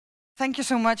Thank you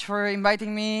so much for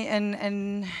inviting me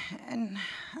and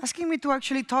asking me to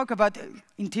actually talk about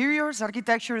interiors,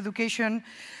 architecture, education.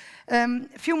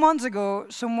 A few months ago,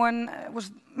 someone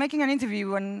was making an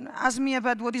interview and asked me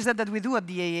about what is that we do at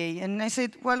the AA. And I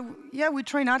said, well, yeah, we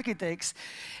train architects,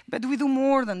 but we do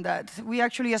more than that. We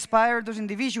actually aspire those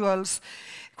individuals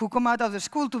who come out of the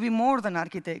school to be more than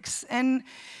architects. And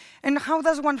how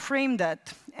does one frame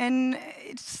that? And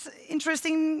it's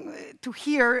interesting to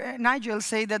hear Nigel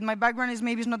say that my background is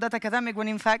maybe not that academic, when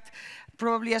in fact,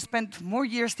 probably I spent more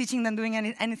years teaching than doing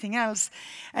anything else.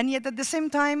 And yet at the same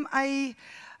time, I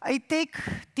take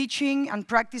teaching and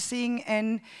practicing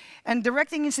and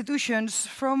directing institutions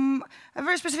from a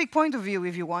very specific point of view,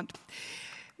 if you want.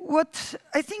 What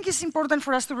I think is important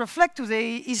for us to reflect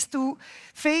today is to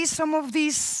face some of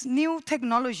these new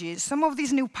technologies, some of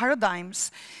these new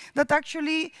paradigms that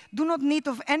actually do not need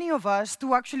of any of us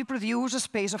to actually produce a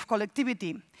space of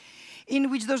collectivity, in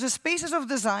which those spaces of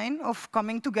design, of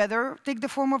coming together, take the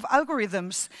form of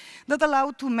algorithms that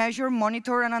allow to measure,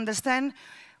 monitor, and understand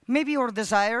maybe our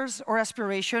desires or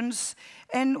aspirations,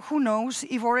 and who knows,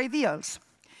 if our ideals.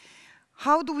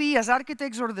 How do we, as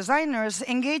architects or designers,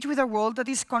 engage with a world that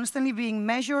is constantly being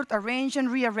measured, arranged,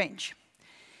 and rearranged?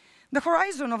 The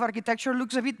horizon of architecture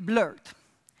looks a bit blurred.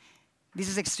 This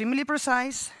is extremely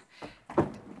precise.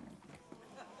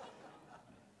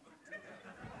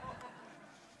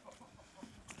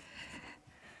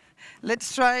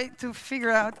 Let's try to figure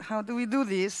out how do we do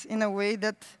this in a way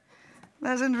that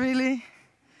doesn't really...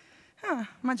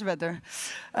 much better.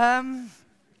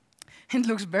 It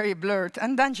looks very blurred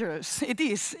and dangerous. It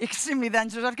is extremely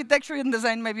dangerous. Architecture and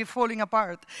design may be falling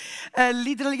apart,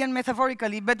 literally and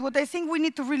metaphorically. But what I think we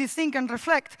need to really think and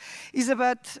reflect is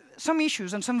about some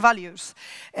issues and some values.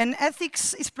 And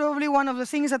ethics is probably one of the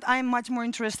things that I'm much more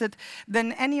interested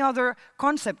than any other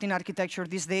concept in architecture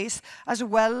these days, as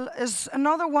well as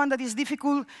another one that is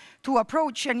difficult to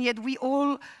approach, and yet we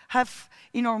all have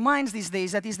in our minds these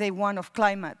days, that is the one of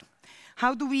climate.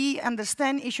 How do we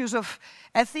understand issues of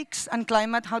ethics and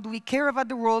climate? How do we care about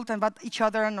the world and about each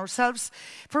other and ourselves?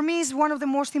 For me, it's one of the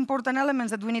most important elements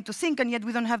that we need to think, and yet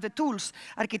we don't have the tools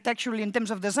architecturally in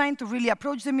terms of design to really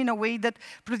approach them in a way that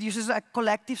produces a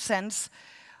collective sense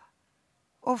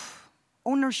of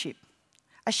ownership,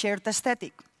 a shared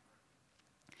aesthetic.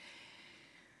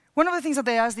 One of the things that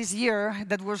I asked this year,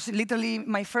 that was literally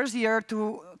my first year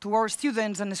to our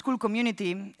students and the school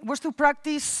community, was to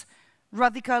practice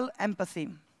radical empathy.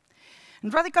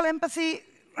 And radical empathy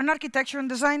and architecture and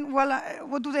design, well,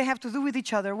 what do they have to do with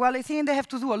each other? Well, I think they have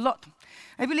to do a lot.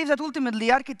 I believe that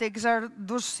ultimately architects are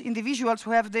those individuals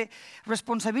who have the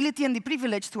responsibility and the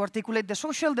privilege to articulate the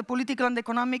social, the political, and the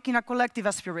economic in a collective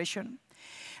aspiration.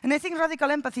 And I think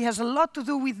radical empathy has a lot to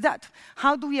do with that.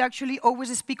 How do we actually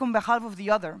always speak on behalf of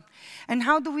the other? And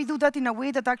how do we do that in a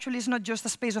way that actually is not just a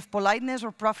space of politeness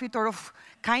or profit or of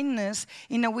kindness,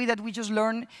 in a way that we just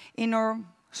learn in our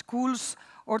schools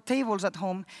or tables at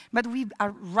home, but we are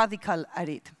radical at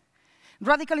it.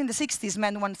 Radical in the 60s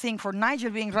meant one thing. For Nigel,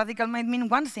 being radical might mean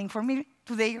one thing. For me,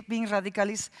 today, being radical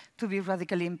is to be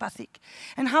radically empathic.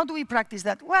 And how do we practice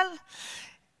that? Well,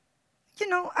 you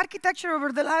know, architecture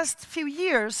over the last few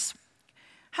years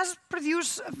has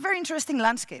produced a very interesting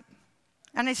landscape.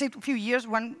 And I say a few years,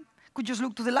 one could just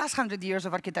look to the last 100 years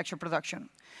of architecture production.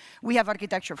 We have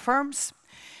architecture firms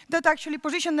that actually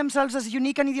position themselves as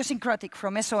unique and idiosyncratic,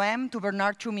 from SOM to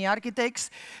Bernard Tschumi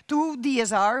Architects to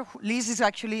DSR. Liz is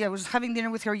actually, I was having dinner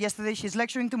with her yesterday, she's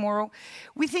lecturing tomorrow.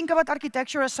 We think about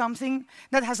architecture as something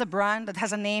that has a brand, that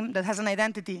has a name, that has an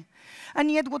identity.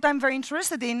 And yet what I'm very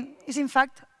interested in is, in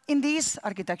fact, in this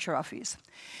architecture office.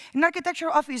 An architecture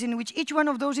office in which each one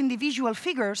of those individual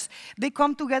figures, they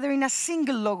come together in a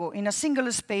single logo, in a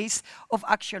single space of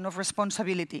action, of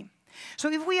responsibility. So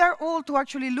if we are all to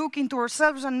actually look into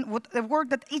ourselves and what the work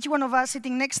that each one of us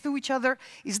sitting next to each other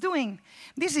is doing,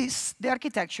 this is the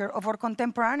architecture of our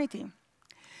contemporaneity.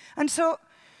 And so,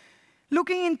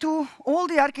 looking into all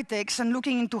the architects and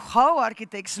looking into how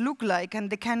architects look like and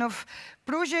the kind of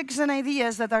projects and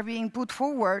ideas that are being put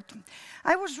forward,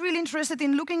 I was really interested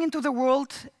in looking into the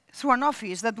world through an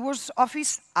office that was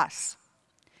Office Us.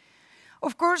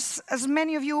 Of course, as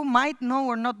many of you might know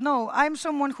or not know, I'm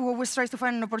someone who always tries to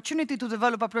find an opportunity to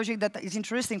develop a project that is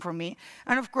interesting for me.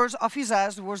 And of course, Office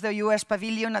Us was the US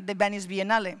pavilion at the Venice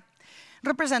Biennale,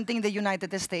 representing the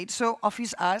United States. So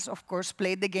Office Us, of course,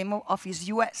 played the game of Office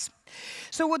US.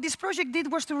 So what this project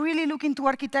did was to really look into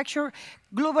architecture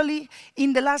globally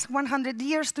in the last 100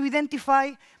 years to identify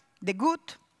the good,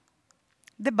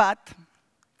 the bad,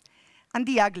 and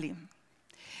the ugly.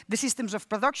 the systems of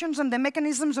productions and the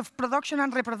mechanisms of production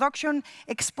and reproduction,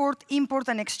 export, import,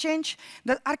 and exchange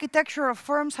that architectural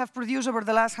firms have produced over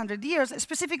the last 100 years,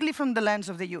 specifically from the lens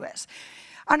of the US.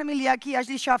 Anna Miliaki,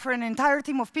 Ashley Schaffer, and an entire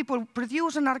team of people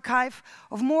produce an archive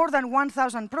of more than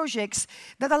 1,000 projects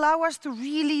that allow us to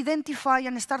really identify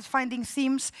and start finding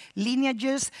themes,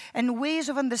 lineages, and ways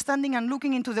of understanding and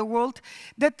looking into the world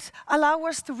that allow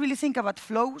us to really think about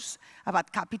flows,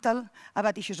 about capital,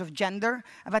 about issues of gender,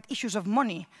 about issues of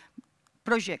money,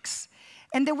 projects.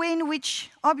 And the way in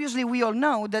which, obviously, we all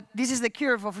know that this is the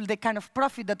curve of the kind of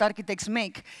profit that architects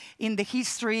make in the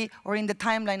history or in the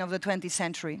timeline of the 20th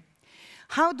century.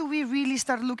 How do we really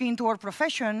start looking into our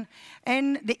profession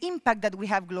and the impact that we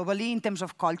have globally in terms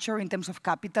of culture, in terms of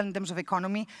capital, in terms of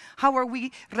economy? How are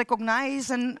we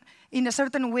recognized and, in a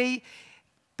certain way,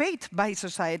 paid by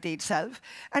society itself?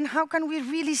 And how can we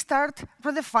really start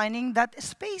redefining that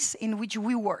space in which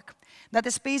we work,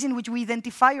 that space in which we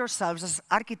identify ourselves as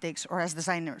architects or as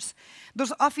designers?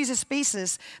 Those office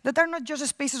spaces that are not just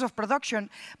spaces of production,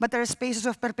 but are spaces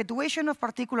of perpetuation of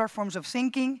particular forms of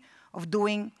thinking, of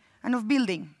doing, and of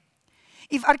building.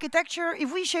 If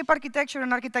we shape architecture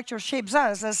and architecture shapes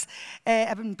us, as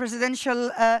a presidential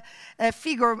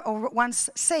figure once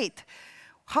said,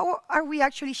 how are we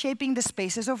actually shaping the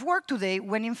spaces of work today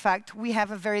when, in fact, we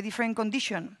have a very different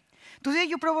condition? Today,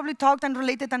 you probably talked and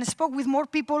related and spoke with more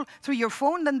people through your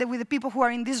phone than with the people who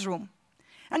are in this room.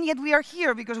 And yet we are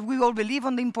here because we all believe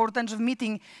on the importance of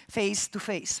meeting face to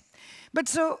face. But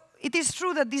so, it is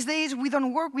true that these days we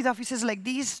don't work with offices like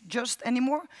this just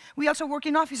anymore. We also work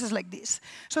in offices like this.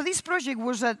 So this project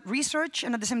was a research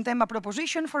and at the same time a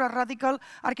proposition for a radical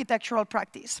architectural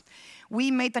practice.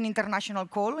 We made an international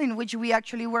call in which we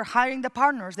actually were hiring the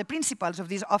partners, the principals of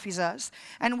these offices,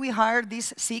 and we hired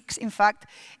these 6, in fact,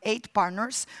 8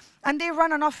 partners, and they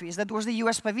ran an office that was the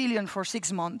US Pavilion for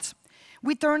 6 months.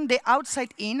 We turned the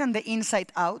outside in and the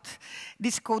inside out.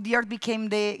 This courtyard became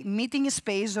the meeting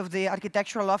space of the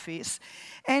architectural office.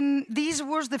 And this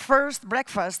was the first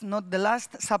breakfast, not the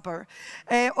last supper,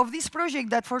 of this project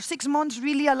that for 6 months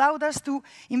really allowed us to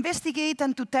investigate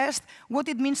and to test what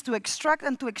it means to extract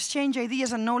and to exchange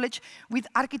ideas and knowledge with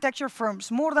architecture firms.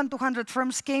 More than 200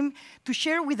 firms came to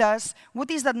share with us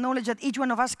what is that knowledge that each one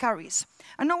of us carries.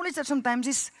 A knowledge that sometimes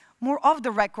is more off the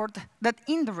record than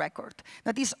in the record,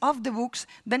 that is off the books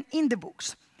than in the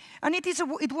books. And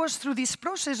it was through this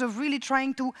process of really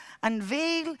trying to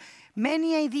unveil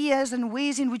many ideas and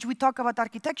ways in which we talk about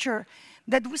architecture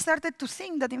that we started to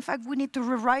think that, in fact, we need to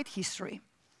rewrite history.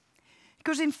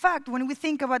 Because, in fact, when we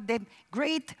think about the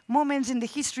great moments in the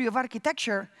history of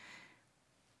architecture,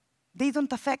 they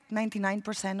don't affect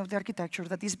 99% of the architecture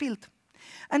that is built.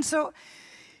 And so,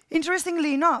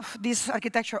 interestingly enough, this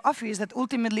architecture office that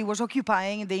ultimately was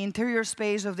occupying the interior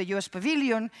space of the US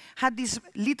Pavilion had these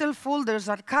little folders,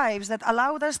 archives, that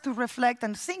allowed us to reflect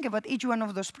and think about each one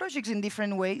of those projects in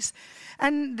different ways.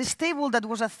 And this table that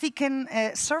was a thickened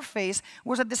surface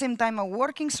was at the same time a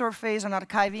working surface, an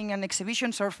archiving and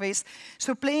exhibition surface,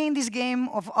 so playing this game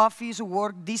of office,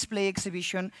 work, display,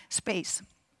 exhibition space.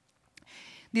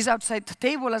 This outside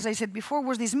table, as I said before,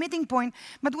 was this meeting point.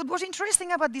 But what was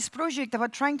interesting about this project,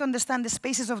 about trying to understand the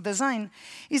spaces of design,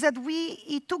 is that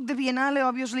it took the Biennale,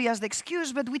 obviously, as the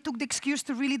excuse, but we took the excuse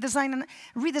to really design and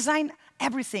redesign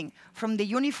everything, from the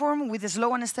uniform with the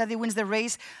slow and steady wins the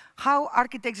race, how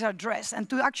architects are dressed, and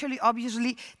to actually,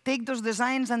 obviously, take those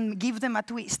designs and give them a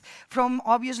twist, from,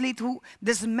 obviously, to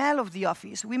the smell of the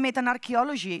office. We made an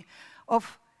archaeology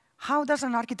of how does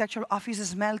an architectural office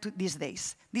smell these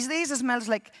days? These days it smells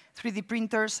like 3D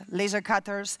printers, laser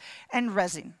cutters, and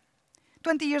resin.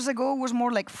 20 years ago, it was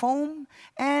more like foam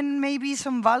and maybe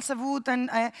some balsa wood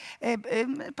and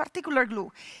particular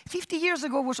glue. 50 years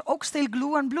ago was oak-style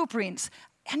glue and blueprints.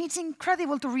 And it's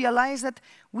incredible to realize that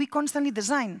we constantly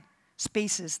design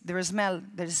spaces, their smell,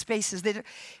 their spaces, their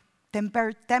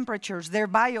temperatures, their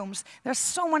biomes. There's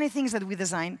so many things that we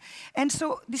design. And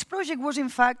so this project was, in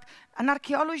fact, an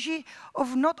archaeology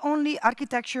of not only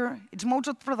architecture, its modes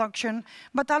of production,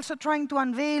 but also trying to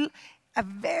unveil a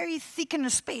very thickened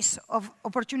space of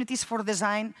opportunities for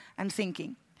design and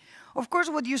thinking. Of course,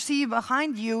 what you see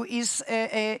behind you is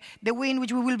the way in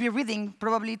which we will be reading,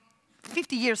 probably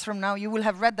 50 years from now. You will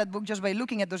have read that book just by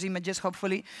looking at those images,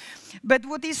 hopefully. But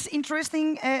what is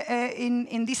interesting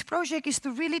in this project is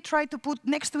to really try to put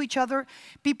next to each other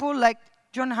people like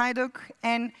John Haydock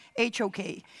and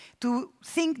HOK, to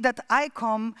think that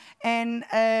ICOM and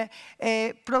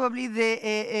probably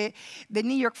the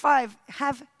New York 5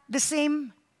 have the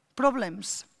same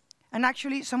problems, and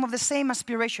actually some of the same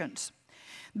aspirations.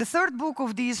 The third book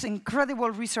of this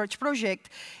incredible research project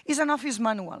is an office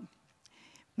manual.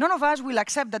 None of us will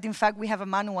accept that, in fact, we have a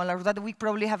manual or that we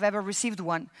probably have ever received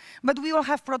one. But we all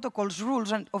have protocols,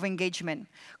 rules of engagement.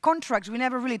 Contracts, we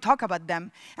never really talk about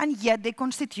them, and yet they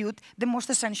constitute the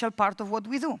most essential part of what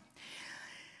we do.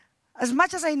 As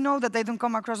much as I know that I don't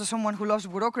come across as someone who loves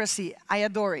bureaucracy, I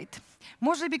adore it.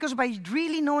 Mostly because by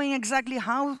really knowing exactly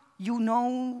how you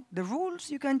know the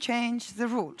rules, you can change the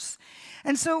rules.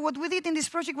 And so what we did in this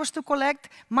project was to collect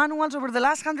manuals over the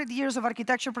last 100 years of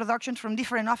architecture productions from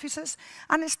different offices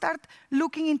and start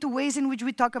looking into ways in which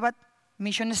we talk about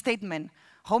mission statement.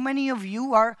 How many of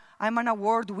you are, I'm an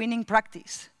award-winning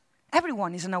practice?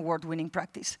 Everyone is an award-winning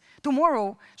practice.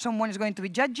 Tomorrow, someone is going to be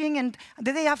judging, and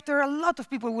the day after, a lot of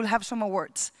people will have some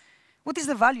awards. What is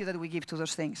the value that we give to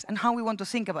those things, and how we want to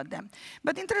think about them?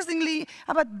 But interestingly,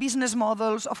 about business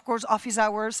models, of course, office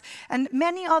hours, and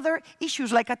many other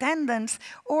issues like attendance,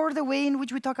 or the way in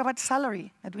which we talk about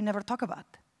salary that we never talk about.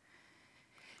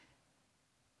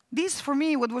 This, for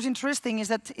me, what was interesting is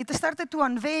that it started to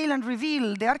unveil and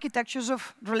reveal the architectures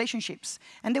of relationships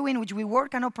and the way in which we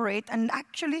work and operate, and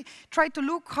actually try to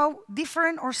look how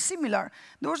different or similar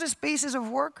those spaces of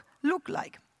work look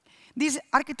like. These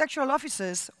architectural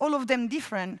offices, all of them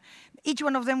different, each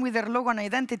one of them with their logo and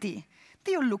identity,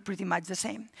 they all look pretty much the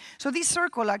same. So this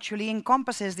circle actually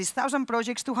encompasses these 1,000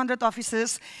 projects, 200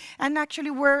 offices, and actually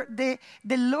where the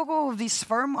logo of this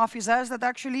firm, Office Us, that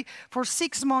actually for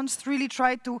 6 months really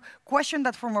tried to question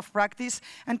that form of practice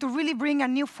and to really bring a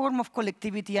new form of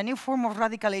collectivity, a new form of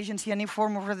radical agency, a new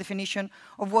form of redefinition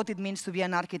of what it means to be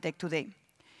an architect today.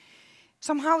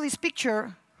 Somehow this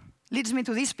picture leads me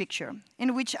to this picture,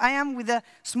 in which I am with a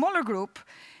smaller group,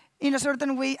 in a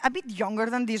certain way, a bit younger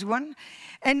than this one,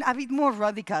 and a bit more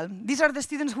radical. These are the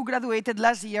students who graduated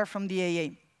last year from the AA.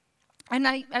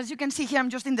 And as you can see here, I'm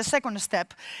just in the second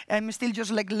step. I'm still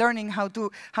just like learning how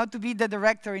to be the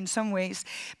director in some ways.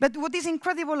 But what is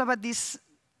incredible about this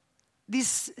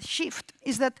shift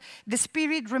is that the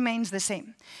spirit remains the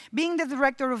same. Being the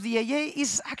director of the AA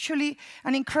is actually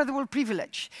an incredible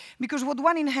privilege, because what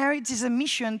one inherits is a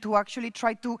mission to actually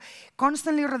try to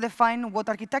constantly redefine what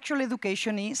architectural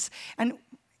education is, and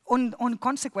in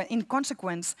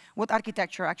consequence, what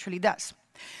architecture actually does.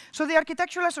 So the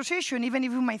Architectural Association, even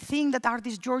if you might think that are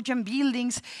these Georgian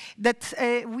buildings that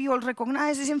we all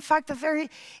recognize, is in fact a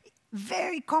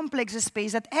very complex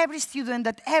space that every student,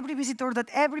 that every visitor, that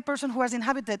every person who has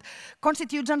inhabited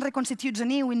constitutes and reconstitutes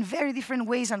anew in very different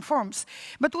ways and forms.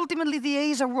 But ultimately, the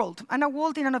A is a world, and a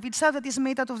world in and of itself that is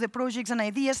made out of the projects and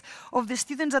ideas of the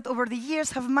students that over the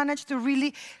years have managed to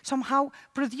really somehow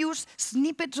produce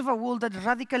snippets of a world that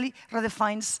radically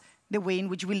redefines the way in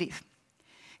which we live.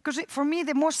 Because for me,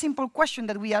 the most simple question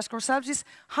that we ask ourselves is,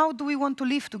 how do we want to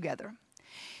live together?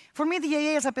 For me, the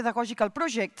AA as a pedagogical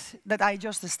project that I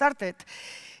just started,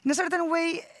 in a certain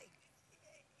way,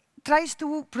 tries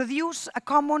to produce a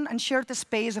common and shared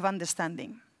space of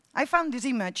understanding. I found this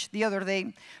image the other day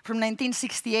from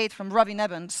 1968 from Robin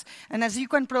Evans, and as you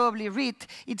can probably read,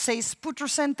 it says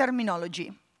Putresen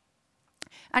terminology.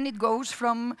 And it goes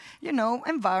from, you know,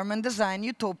 environment, design,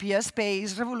 utopia,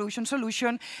 space, revolution,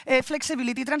 solution,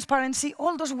 flexibility, transparency,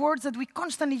 all those words that we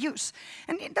constantly use.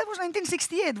 And that was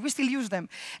 1968, we still use them.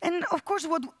 And of course,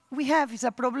 what we have is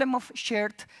a problem of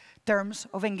shared terms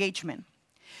of engagement.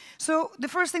 So the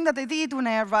first thing that I did when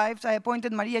I arrived, I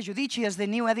appointed Maria Giudici as the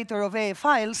new editor of AA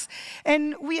Files,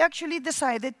 and we actually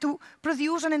decided to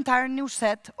produce an entire new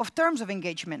set of terms of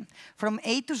engagement. From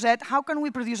A to Z, how can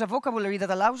we produce a vocabulary that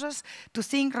allows us to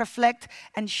think, reflect,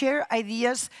 and share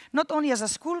ideas, not only as a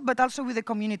school, but also with the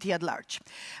community at large.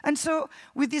 And so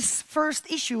with this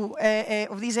first issue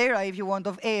of this era, if you want,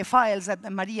 of AA Files that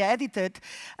Maria edited,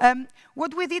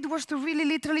 what we did was to really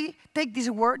literally take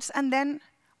these words and then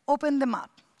open them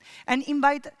up and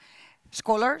invite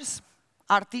scholars,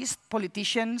 artists,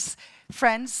 politicians,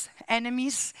 friends,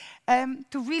 enemies,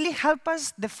 to really help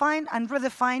us define and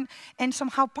redefine and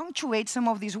somehow punctuate some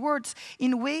of these words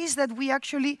in ways that we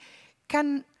actually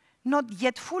can not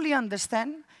yet fully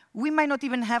understand. We might not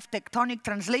even have tectonic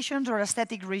translations or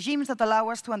aesthetic regimes that allow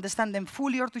us to understand them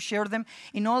fully or to share them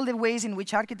in all the ways in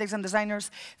which architects and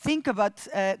designers think about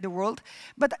the world,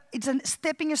 but it's a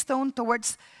stepping stone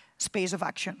towards space of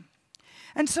action.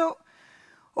 And so,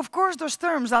 of course, those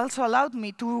terms also allowed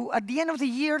me to, at the end of the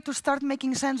year, to start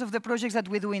making sense of the projects that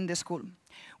we do in the school.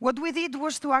 What we did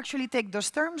was to actually take those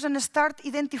terms and start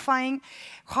identifying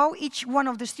how each one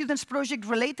of the students' projects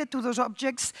related to those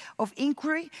objects of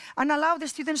inquiry and allow the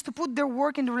students to put their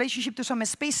work in relationship to some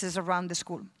spaces around the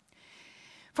school.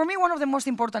 For me, one of the most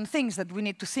important things that we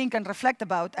need to think and reflect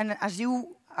about, and as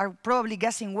you are probably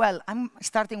guessing, well, I'm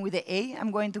starting with the A,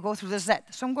 I'm going to go through the Z,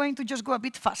 so I'm going to just go a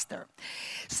bit faster.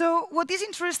 So what is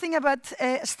interesting about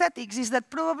aesthetics is that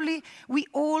probably we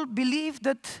all believe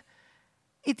that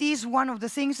it is one of the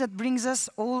things that brings us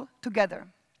all together.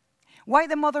 Why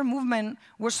the modern movement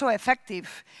was so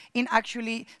effective in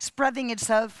actually spreading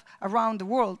itself around the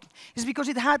world is because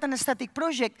it had an aesthetic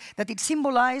project that it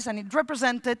symbolized and it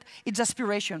represented its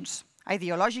aspirations,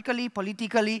 ideologically,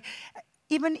 politically,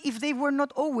 even if they were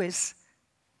not always,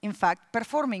 in fact,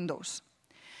 performing those.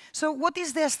 So what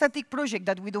is the aesthetic project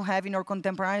that we do have in our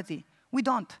contemporaneity? We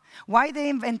don't. Why the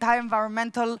entire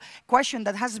environmental question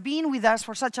that has been with us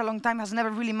for such a long time has never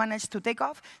really managed to take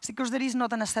off? It's because there is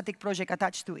not an aesthetic project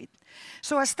attached to it.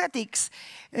 So aesthetics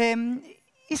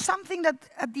is something that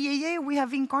at the AA we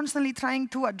have been constantly trying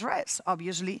to address,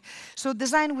 obviously. So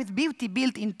design with beauty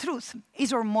built in truth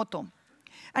is our motto.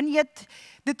 And yet,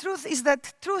 the truth is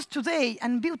that truth today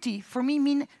and beauty, for me,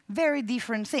 mean very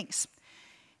different things.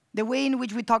 The way in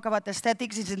which we talk about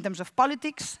aesthetics is in terms of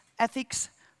politics, ethics,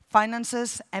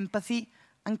 finances, empathy,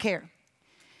 and care.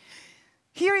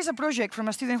 Here is a project from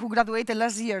a student who graduated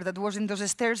last year that was in those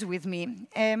stairs with me,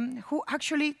 who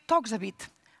actually talks a bit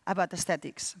about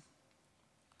aesthetics.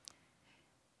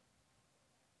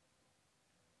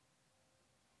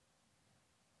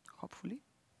 Hopefully.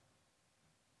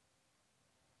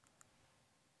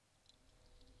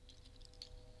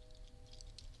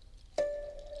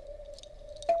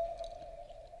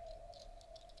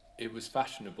 It was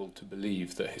fashionable to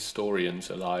believe that historians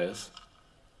are liars.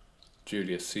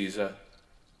 Julius Caesar,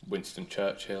 Winston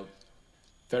Churchill,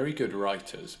 very good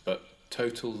writers, but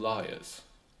total liars.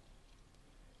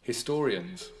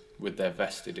 Historians, with their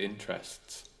vested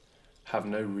interests, have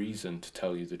no reason to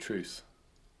tell you the truth.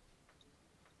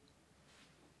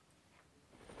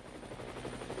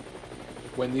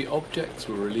 When the objects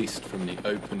were released from the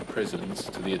open prisons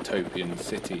to the utopian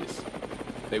cities,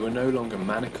 they were no longer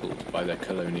manacled by their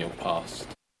colonial past.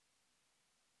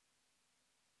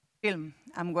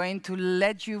 I'm going to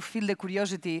let you feel the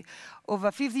curiosity of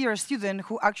a fifth-year student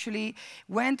who actually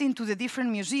went into the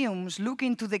different museums, look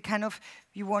into the kind of,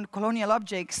 you want, colonial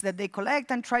objects that they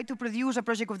collect and try to produce a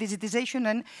project of digitization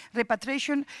and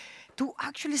repatriation to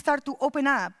actually start to open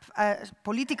up a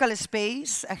political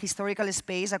space, a historical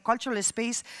space, a cultural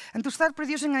space, and to start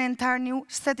producing an entire new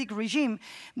aesthetic regime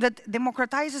that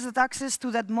democratizes the access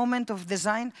to that moment of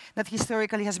design that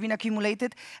historically has been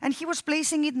accumulated. And he was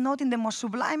placing it not in the most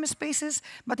sublime spaces,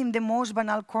 but in the most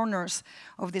banal corners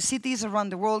of the cities around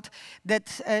the world that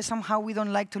somehow we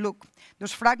don't like to look.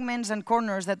 Those fragments and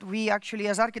corners that we actually,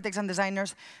 as architects and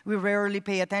designers, we rarely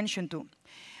pay attention to.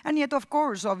 And yet, of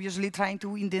course, obviously trying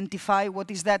to identify what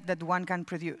is that one can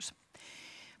produce.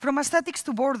 From aesthetics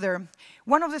to border,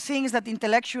 one of the things that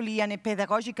intellectually and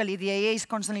pedagogically the AA is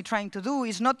constantly trying to do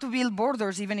is not to build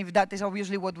borders, even if that is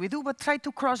obviously what we do, but try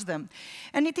to cross them.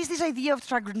 And it is this idea of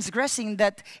transgressing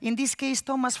that, in this case,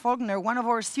 Thomas Faulkner, one of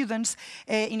our students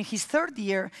in his third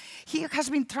year, he has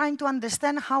been trying to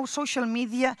understand how social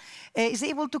media is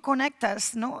able to connect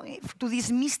us to this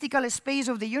mystical space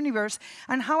of the universe,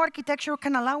 and how architecture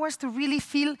can allow us to really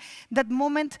feel that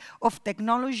moment of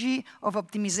technology, of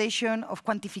optimization, of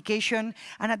quantification,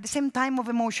 and at the same time of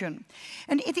emotion.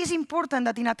 And it is important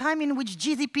that in a time in which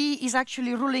GDP is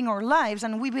actually ruling our lives,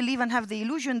 and we believe and have the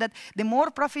illusion that the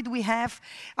more profit we have,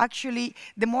 actually,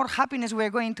 the more happiness we are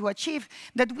going to achieve,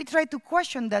 that we try to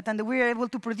question that and that we are able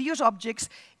to produce objects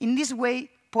in this way,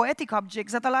 poetic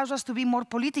objects, that allows us to be more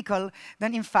political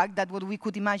than, in fact, that what we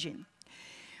could imagine.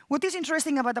 What is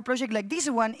interesting about a project like this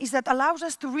one is that allows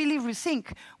us to really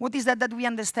rethink what is that we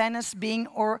understand as being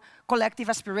our collective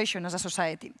aspiration as a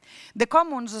society. The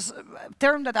commons is a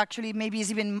term that actually maybe is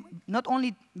even not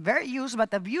only very used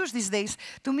but abused these days,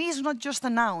 to me is not just a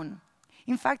noun.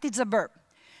 In fact, it's a verb.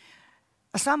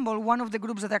 Assemble, one of the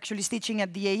groups that actually is teaching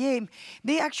at the AA,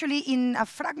 they actually, in a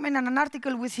fragment and an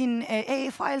article within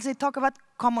AA files, they talk about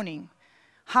commoning.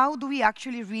 How do we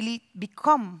actually really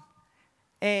become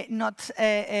not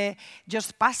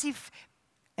just passive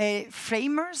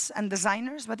framers and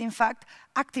designers, but in fact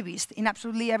activists in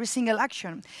absolutely every single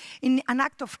action, in an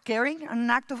act of caring, an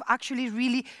act of actually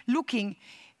really looking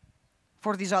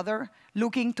for this other,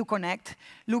 looking to connect,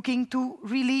 looking to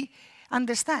really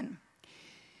understand.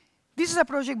 This is a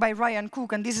project by Ryan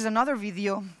Cook, and this is another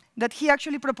video that he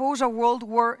actually proposed a World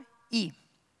War E.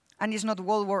 And it's not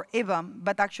World War Eva,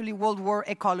 but actually World War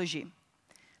Ecology.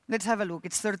 Let's have a look.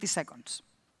 It's 30 seconds.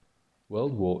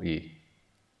 World War E.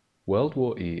 World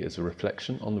War E is a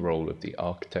reflection on the role of the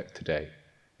architect today,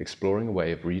 exploring a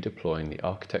way of redeploying the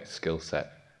architect's skill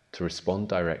set to respond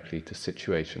directly to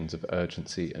situations of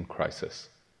urgency and crisis.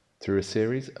 Through a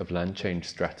series of land change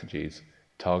strategies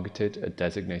targeted at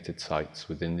designated sites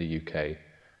within the UK,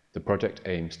 the project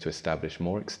aims to establish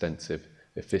more extensive,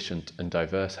 efficient and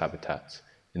diverse habitats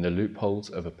in the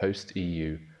loopholes of a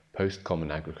post-EU,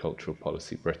 post-Common Agricultural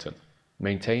Policy Britain.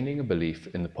 Maintaining a belief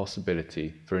in the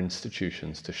possibility for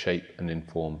institutions to shape and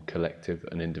inform collective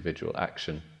and individual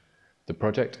action, the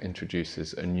project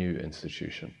introduces a new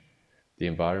institution, the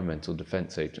Environmental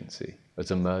Defence Agency,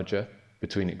 as a merger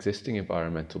between existing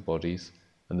environmental bodies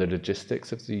and the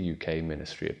logistics of the UK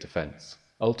Ministry of Defence.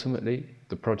 Ultimately,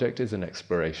 the project is an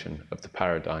exploration of the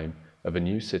paradigm of a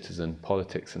new citizen,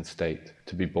 politics and state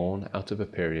to be born out of a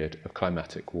period of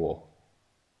climatic war.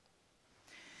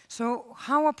 So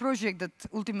how a project that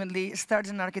ultimately starts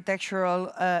an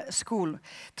architectural school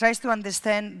tries to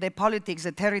understand the politics,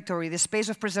 the territory, the space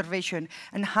of preservation,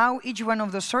 and how each one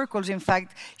of those circles, in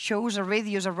fact, shows a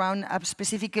radius around a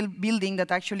specific building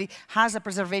that actually has a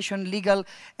preservation legal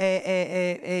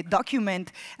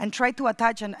document, and try to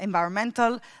attach an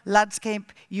environmental,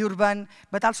 landscape, urban,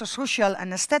 but also social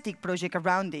and aesthetic project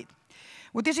around it.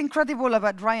 What is incredible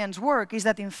about Ryan's work is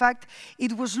that, in fact,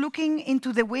 it was looking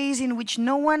into the ways in which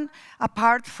no one,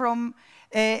 apart from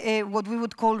what we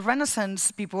would call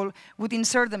Renaissance people, would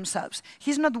insert themselves.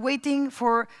 He's not waiting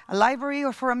for a library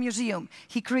or for a museum.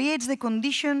 He creates the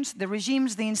conditions, the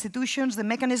regimes, the institutions, the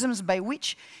mechanisms by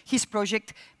which his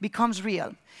project becomes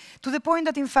real. To the point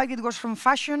that, in fact, it goes from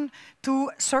fashion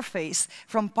to surface,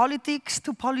 from politics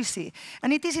to policy.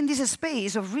 And it is in this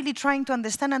space of really trying to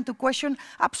understand and to question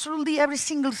absolutely every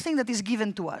single thing that is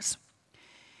given to us.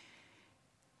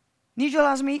 Nigel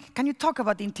asked me, can you talk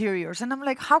about interiors? And I'm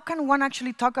like, how can one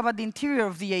actually talk about the interior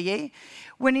of the AA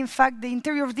when, in fact, the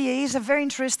interior of the AA is a very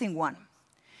interesting one?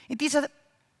 It is a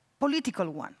political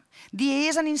one. The AA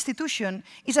as an institution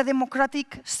is a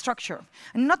democratic structure.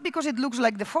 And not because it looks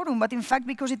like the forum, but in fact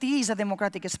because it is a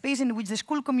democratic space in which the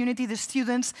school community, the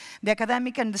students, the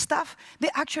academic and the staff, they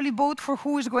actually vote for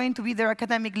who is going to be their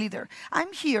academic leader.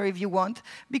 I'm here, if you want,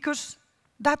 because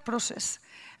that process,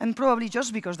 and probably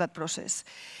just because that process.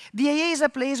 The AA is a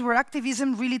place where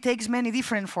activism really takes many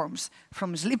different forms,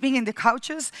 from sleeping in the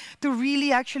couches to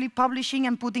really actually publishing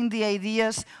and putting the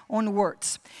ideas on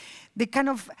words. The kind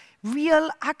of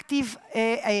real active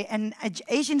and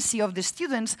agency of the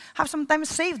students have sometimes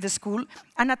saved the school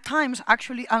and at times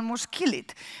actually almost kill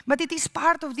it. But it is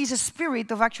part of this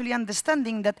spirit of actually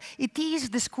understanding that it is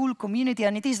the school community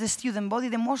and it is the student body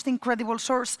the most incredible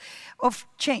source of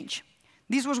change.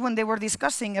 This was when they were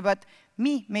discussing about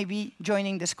me maybe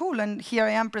joining the school, and here I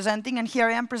am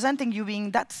presenting you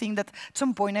being that thing that at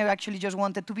some point I actually just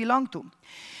wanted to belong to.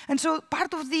 And so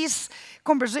part of these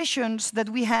conversations that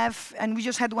we have, and we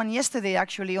just had one yesterday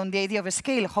actually on the idea of a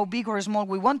scale, how big or small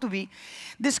we want to be,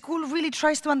 the school really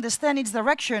tries to understand its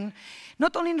direction,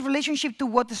 not only in relationship to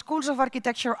what the schools of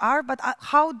architecture are, but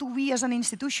how do we as an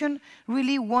institution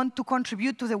really want to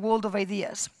contribute to the world of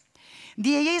ideas.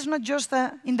 The AA is not just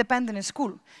an independent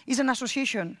school, it's an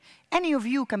association. Any of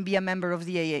you can be a member of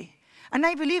the AA. And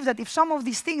I believe that if some of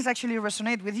these things actually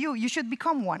resonate with you, you should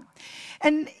become one.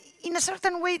 And in a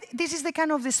certain way, this is the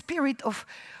kind of the spirit of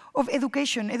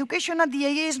education. Education at the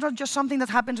AA is not just something that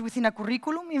happens within a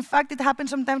curriculum. In fact, it happens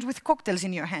sometimes with cocktails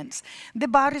in your hands. The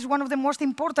bar is one of the most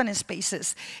important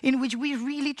spaces in which we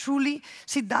really, truly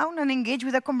sit down and engage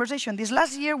with a conversation. This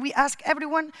last year, we asked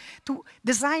everyone to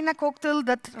design a cocktail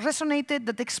that resonated,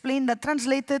 that explained, that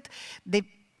translated the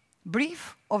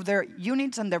brief of their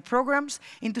units and their programs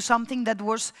into something that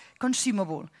was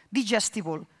consumable,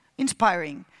 digestible,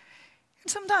 inspiring. And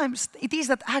sometimes it is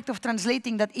that act of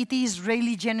translating that it is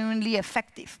really genuinely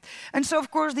effective. And so, of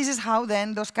course, this is how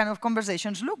then those kind of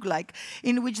conversations look like,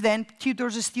 in which then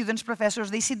tutors, students,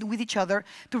 professors, they sit with each other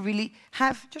to really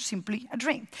have just simply a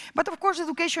drink. But of course,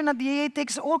 education at the AA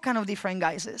takes all kind of different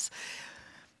guises.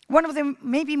 One of the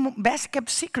maybe best kept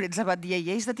secrets about the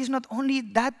AA is that it's not only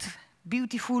that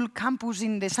beautiful campus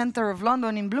in the center of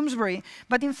London in Bloomsbury,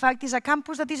 but in fact is a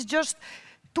campus that is just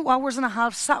 2.5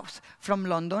 hours south from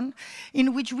London,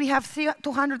 in which we have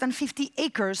 250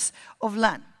 acres of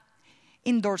land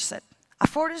in Dorset. A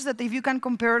forest that, if you can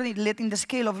compare it in the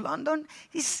scale of London,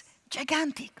 is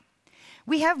gigantic.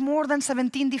 We have more than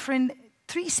 17 different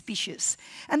tree species,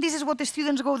 and this is what the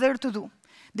students go there to do.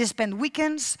 They spend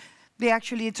weekends. They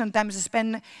actually sometimes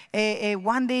spend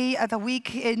one day at a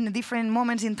week in different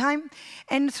moments in time.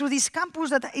 And through this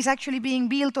campus that is actually being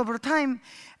built over time,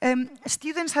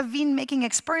 students have been making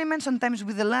experiments, sometimes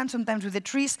with the land, sometimes with the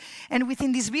trees. And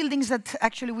within these buildings that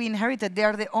actually we inherited, they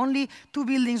are the only 2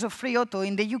 buildings of Free Auto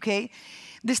in the UK.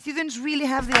 The students really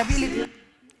have the ability.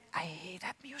 I hate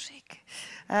that music.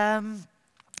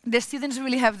 The students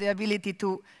really have the ability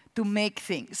to to make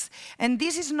things. And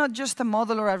this is not just a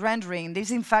model or a rendering.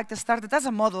 This, in fact, started as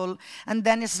a model, and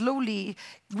then slowly,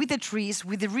 with the trees,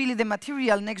 with really the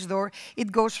material next door,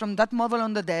 it goes from that model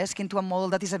on the desk into a model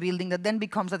that is a building that then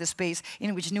becomes the space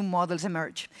in which new models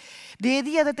emerge. The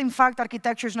idea that, in fact,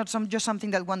 architecture is not just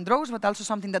something that one draws, but also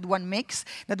something that one makes,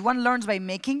 that one learns by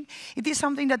making, it is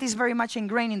something that is very much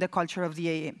ingrained in the culture of the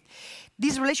AA.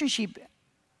 This relationship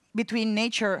between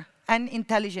nature and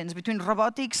intelligence, between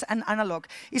robotics and analog,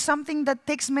 is something that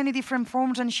takes many different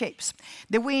forms and shapes.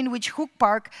 The way in which Hook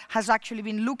Park has actually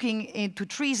been looking into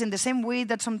trees in the same way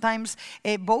that sometimes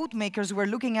boat makers were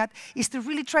looking at, is to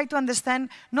really try to understand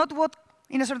not what,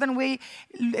 in a certain way,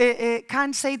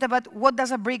 Kant said about what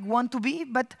does a brick want to be,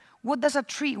 but what does a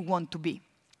tree want to be?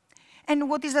 And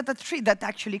what is that a tree that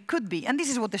actually could be? And this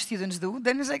is what the students do.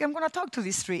 Then it's like, I'm going to talk to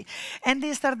this tree. And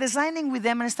they start designing with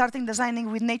them and starting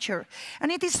designing with nature.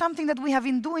 And it is something that we have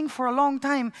been doing for a long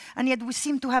time, and yet we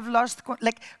seem to have lost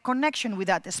connection with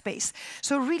that space.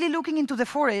 So really looking into the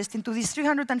forest, into these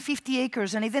 350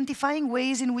 acres, and identifying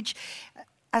ways in which,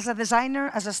 as a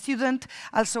designer, as a student,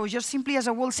 also just simply as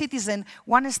a world citizen,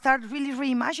 one start really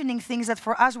reimagining things that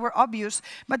for us were obvious,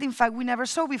 but in fact we never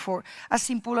saw before, as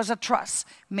simple as a truss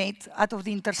made out of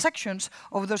the intersections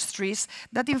of those trees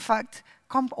that in fact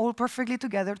come all perfectly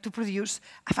together to produce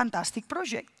a fantastic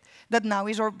project. That now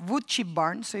is our wood chip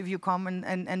barn, so if you come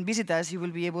and visit us, you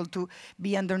will be able to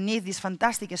be underneath this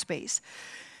fantastic space.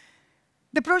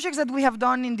 The projects that we have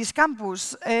done in this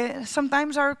campus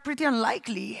sometimes are pretty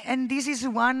unlikely, and this is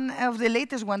one of the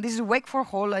latest ones. This is Wakeford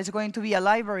Hall. It's going to be a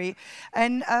library,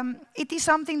 and it is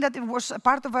something that was a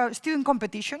part of a student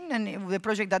competition, and the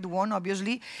project that won,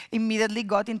 obviously, immediately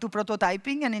got into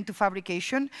prototyping and into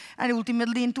fabrication, and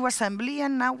ultimately into assembly,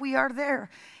 and now we are there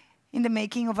in the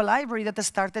making of a library that has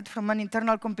started from an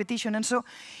internal competition. And so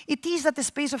it is that the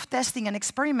space of testing and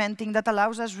experimenting that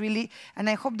allows us really, and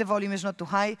I hope the volume is not too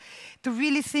high, to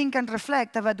really think and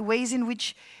reflect about ways in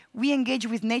which we engage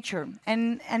with nature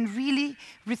and really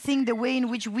rethink the way in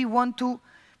which we want to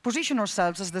position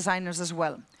ourselves as designers as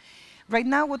well. Right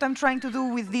now, what I'm trying to do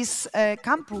with this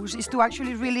campus is to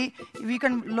actually really, if you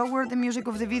can lower the music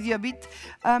of the video a bit,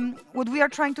 what we are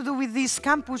trying to do with this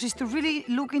campus is to really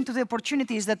look into the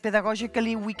opportunities that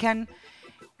pedagogically we can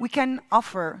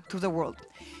offer to the world.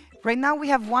 Right now, we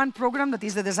have one program that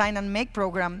is the Design and Make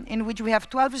program, in which we have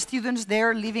 12 students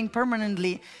there living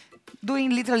permanently, doing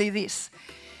literally this.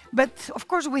 But of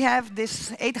course, we have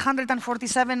this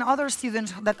 847 other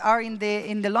students that are in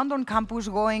the London campus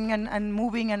going and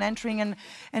moving and entering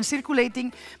and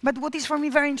circulating. But what is for me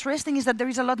very interesting is that there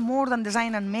is a lot more than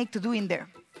design and make to do in there.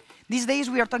 These days,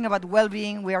 we are talking about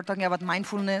well-being, we are talking about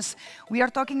mindfulness, we are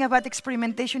talking about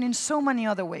experimentation in so many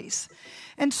other ways.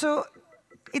 And so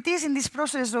it is in this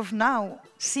process of now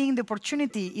seeing the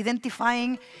opportunity,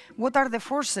 identifying what are the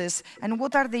forces and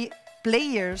what are the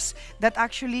players that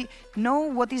actually know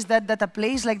what is that a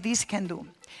place like this can do.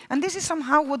 And this is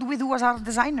somehow what we do as art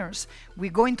designers. We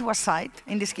go into a site,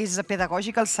 in this case it's a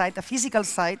pedagogical site, a physical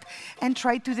site, and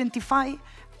try to identify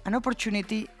an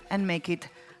opportunity and make it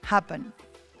happen.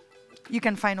 You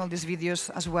can find all these videos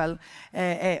as well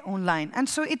online. And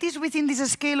so it is within this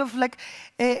scale of like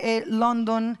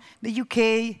London, the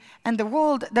UK, and the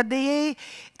world that the AA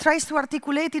tries to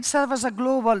articulate itself as a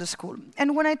global school.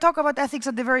 And when I talk about ethics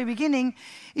at the very beginning,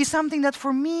 is something that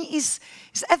for me is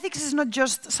ethics is not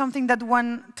just something that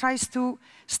one tries to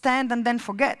stand and then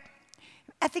forget.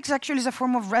 Ethics actually is a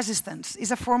form of resistance,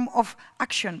 is a form of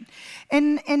action.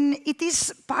 And it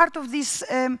is part of this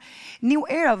new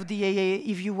era of the AA,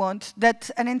 if you want, that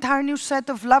an entire new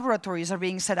set of laboratories are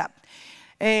being set up.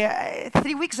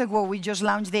 3 weeks ago, we just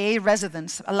launched the AA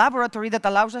Residence, a laboratory that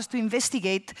allows us to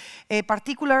investigate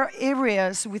particular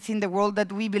areas within the world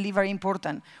that we believe are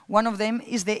important. One of them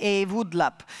is the AA Wood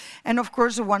Lab. And of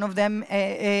course, one of them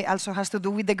also has to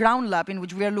do with the Ground Lab, in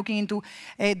which we are looking into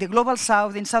the Global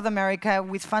South in South America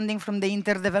with funding from the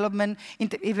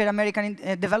Inter-American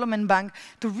Development Bank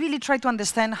to really try to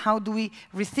understand how do we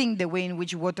rethink the way in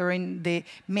which water in the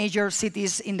major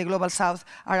cities in the Global South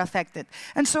are affected.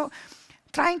 And so,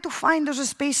 trying to find those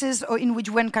spaces in which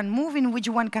one can move, in which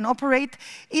one can operate,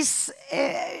 is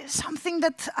something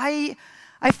that I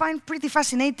find pretty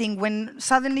fascinating when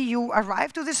suddenly you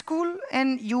arrive to the school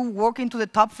and you walk into the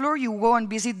top floor, you go and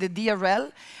visit the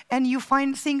DRL, and you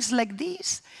find things like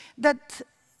these that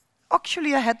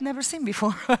actually I had never seen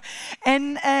before.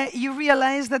 And you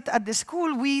realize that at the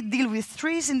school we deal with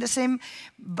trees in the same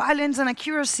balance and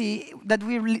accuracy that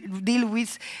we deal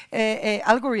with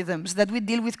algorithms, that we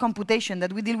deal with computation,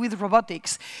 that we deal with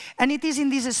robotics. And it is in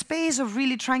this space of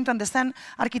really trying to understand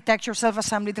architecture,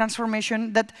 self-assembly,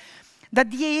 transformation, that that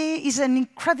the AA is an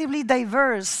incredibly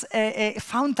diverse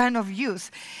fountain of youth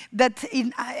that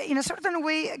in a certain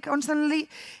way constantly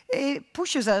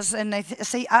pushes us, and I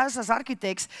say us as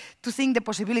architects, to think the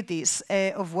possibilities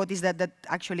of what is that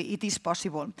actually it is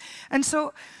possible. And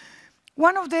so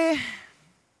one of the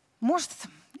most,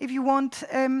 if you want,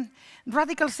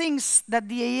 radical things that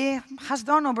the AA has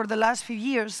done over the last few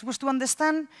years was to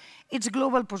understand its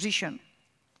global position.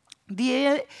 The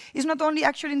AA is not only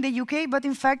actually in the UK, but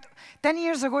in fact, 10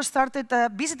 years ago started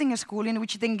visiting a school in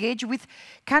which it engaged with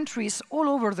countries all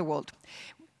over the world.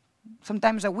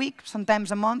 Sometimes a week,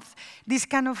 sometimes a month. This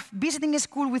kind of visiting a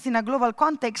school within a global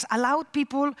context allowed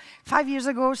people 5 years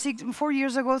ago, 4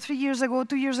 years ago, 3 years ago,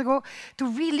 2 years ago, to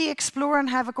really explore and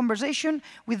have a conversation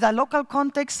with a local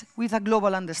context, with a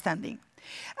global understanding.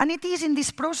 And it is in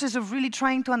this process of really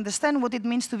trying to understand what it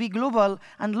means to be global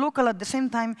and local at the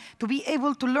same time, to be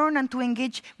able to learn and to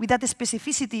engage with that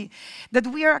specificity, that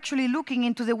we are actually looking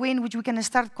into the way in which we can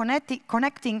start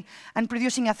connecting and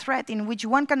producing a thread in which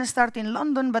one can start in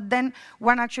London, but then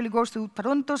one actually goes to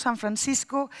Toronto, San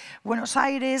Francisco, Buenos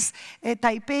Aires,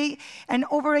 Taipei, and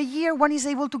over a year one is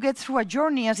able to get through a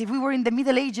journey as if we were in the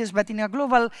Middle Ages, but in a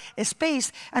global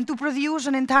space, and to produce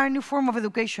an entire new form of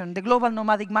education, the Global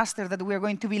Nomadic Master that we are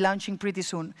going to be launching pretty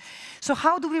soon. So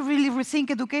how do we really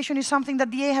rethink education is something that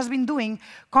the AA has been doing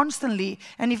constantly,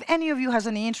 and if any of you has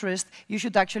any interest, you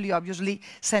should actually obviously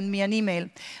send me an email.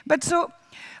 But so,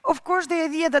 of course, the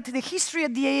idea that the history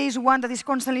at the AA is one that is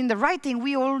constantly in the writing,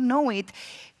 we all know it.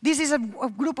 This is a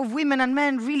group of women and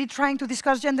men really trying to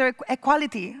discuss gender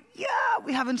equality. Yeah,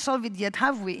 we haven't solved it yet,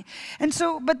 have we? And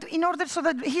so, but in order so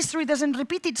that history doesn't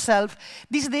repeat itself,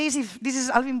 these days, if this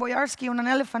is Alvin Boyarsky on an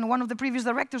elephant, one of the previous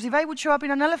directors, if I would show up in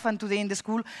an elephant today in the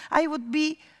school, I would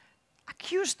be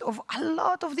accused of a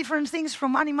lot of different things,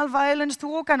 from animal violence to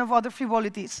all kind of other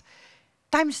frivolities.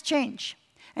 Times change.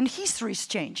 And histories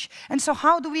change. And so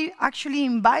how do we actually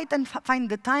invite and find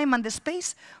the time and the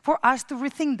space for us to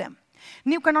rethink them?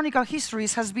 New Canonical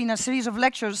Histories has been a series of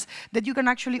lectures that you can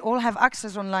actually all have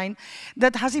access online,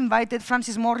 that has invited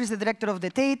Francis Morris, the director of the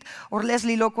Tate, or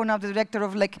Leslie Loco, now the director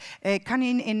of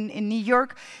Canning in New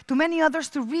York, to many others,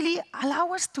 to really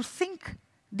allow us to think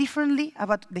differently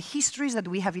about the histories that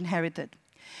we have inherited.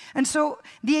 And so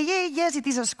the AA, yes, it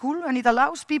is a school, and it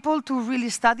allows people to really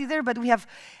study there, but we have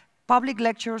public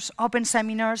lectures, open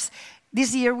seminars.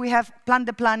 This year we have Plant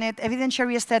the Planet,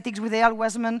 Evidentiary Aesthetics with Eyal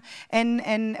Westman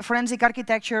and Forensic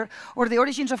Architecture, or The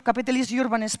Origins of Capitalist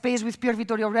Urban Space with Pier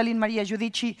Vittorio Aureli and Maria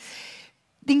Giudici.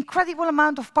 The incredible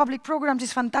amount of public programs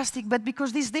is fantastic, but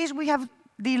because these days we have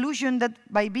the illusion that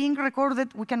by being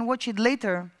recorded, we can watch it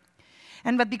later.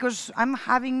 But because I'm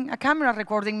having a camera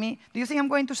recording me, do you think I'm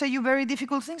going to say you very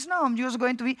difficult things? No, I'm just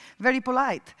going to be very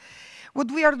polite. What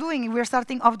we are doing, we are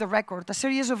starting off the record, a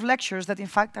series of lectures that in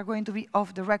fact are going to be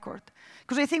off the record.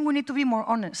 Because I think we need to be more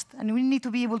honest, and we need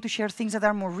to be able to share things that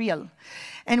are more real.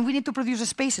 And we need to produce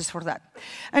spaces for that.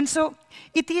 And so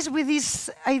it is with this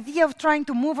idea of trying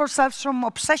to move ourselves from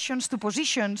obsessions to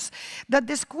positions that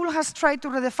the school has tried to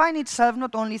redefine itself,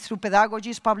 not only through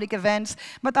pedagogies, public events,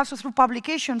 but also through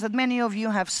publications that many of you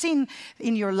have seen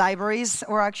in your libraries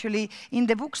or actually in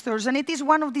the bookstores. And it is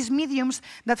one of these mediums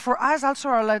that for us also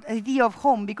are an idea of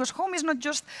home, because home is not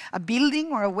just a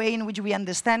building or a way in which we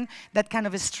understand that kind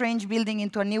of a strange building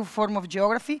into a new form of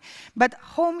geography, but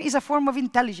home is a form of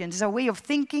intelligence, it's a way of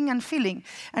thinking and feeling.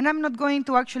 And I'm not going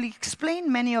to actually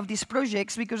explain many of these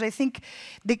projects because I think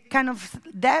the kind of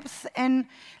depth and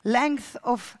length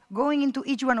of going into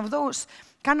each one of those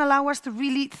can allow us to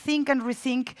really think and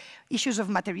rethink issues of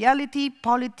materiality,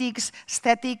 politics,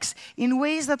 aesthetics, in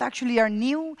ways that actually are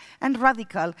new and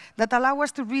radical, that allow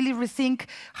us to really rethink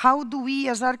how do we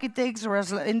as architects, or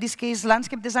as, in this case,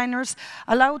 landscape designers,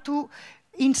 allow to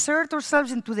insert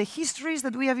ourselves into the histories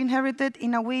that we have inherited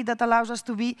in a way that allows us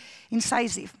to be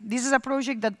incisive. This is a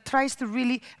project that tries to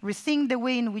really rethink the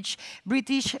way in which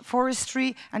British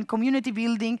forestry and community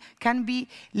building can be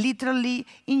literally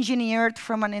engineered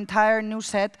from an entire new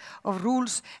set of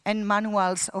rules and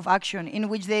manuals of action, in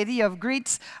which the idea of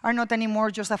grids are not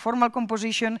anymore just a formal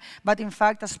composition, but in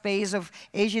fact a space of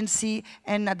agency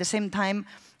and at the same time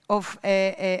of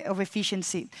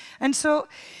efficiency. And so,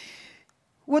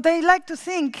 what I like to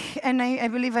think, and I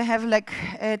believe I have like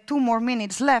 2 more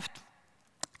minutes left,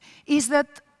 is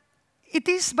that it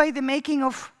is by the making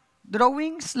of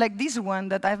drawings like this one,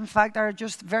 that in fact are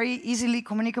just very easily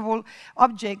communicable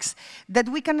objects, that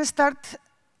we can start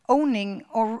owning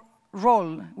our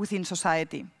role within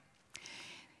society.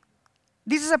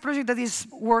 This is a project that is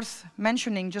worth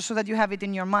mentioning, just so that you have it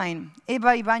in your mind.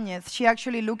 Eva Ibanez, she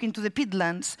actually looked into the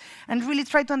peatlands and really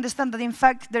tried to understand that, in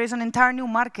fact, there is an entire new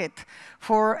market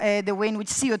for the way in which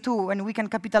CO2, and we can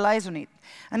capitalize on it,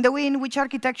 and the way in which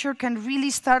architecture can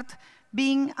really start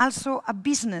being also a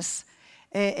business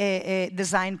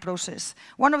design process.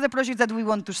 One of the projects that we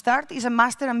want to start is a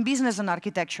Master in Business and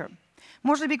Architecture.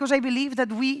 Mostly because I believe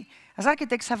that we, as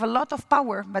architects, have a lot of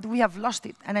power, but we have lost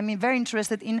it. And I'm very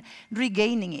interested in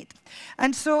regaining it.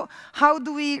 And so how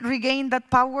do we regain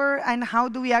that power, and how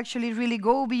do we actually really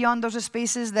go beyond those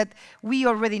spaces that we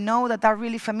already know, that are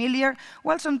really familiar?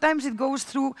 Well, sometimes it goes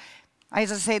through,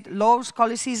 as I said, laws,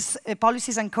 policies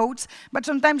and codes, but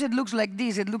sometimes it looks like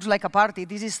this. It looks like a party.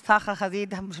 This is Zaha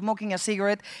Hadid smoking a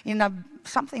cigarette in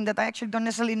something that I actually don't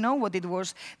necessarily know what it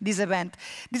was, this event.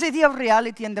 This idea of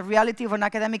reality and the reality of an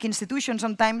academic institution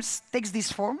sometimes takes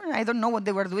this form. I don't know what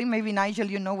they were doing. Maybe, Nigel,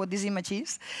 you know what this image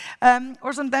is.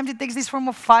 Or sometimes it takes this form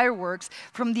of fireworks.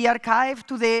 From the archive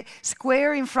to the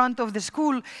square in front of the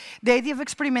school, the idea of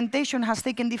experimentation has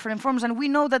taken different forms. And we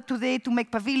know that today, to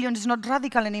make pavilions is not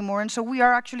radical anymore. And so we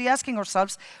are actually asking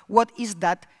ourselves, what is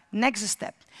that next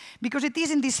step? Because it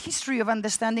is in this history of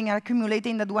understanding and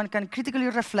accumulating that one can critically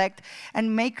reflect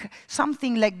and make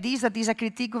something like this, that is a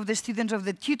critique of the students of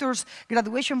the tutors'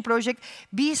 graduation project,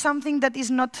 be something that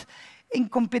is not in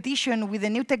competition with the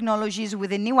new technologies,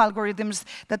 with the new algorithms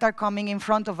that are coming in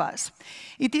front of us.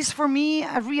 It is, for me,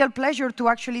 a real pleasure to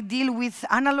actually deal with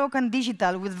analog and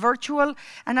digital, with virtual,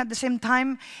 and at the same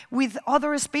time, with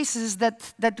other spaces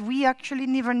that we actually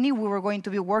never knew we were going to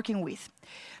be working with.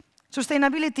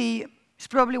 Sustainability is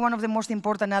probably one of the most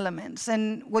important elements.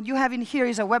 And what you have in here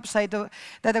is a website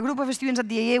that a group of students at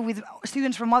the AA with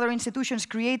students from other institutions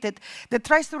created that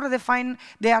tries to redefine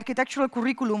the architectural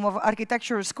curriculum of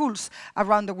architecture schools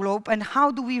around the globe, and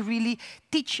how do we really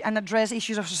teach and address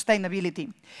issues of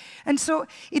sustainability. And so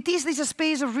it is this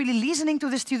space of really listening to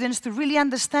the students, to really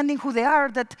understanding who they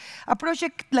are, that a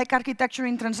project like Architecture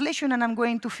in Translation, and I'm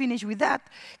going to finish with that,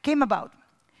 came about.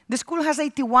 The school has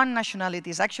 81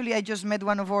 nationalities. Actually, I just met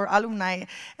one of our alumni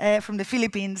from the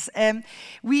Philippines.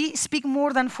 We speak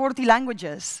more than 40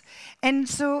 languages. And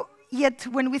so, yet,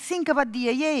 when we think about the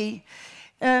AA,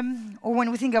 or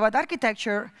when we think about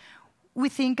architecture, we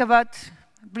think about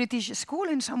British school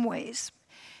in some ways.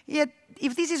 Yet,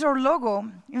 if this is our logo,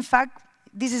 in fact,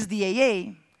 this is the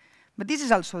AA, but this is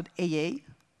also AA,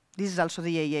 this is also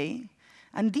the AA,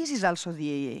 and this is also the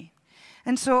AA.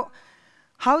 And so,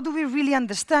 how do we really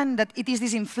understand that it is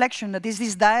this inflection, that is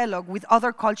this dialogue with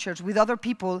other cultures, with other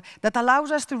people, that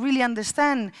allows us to really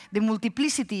understand the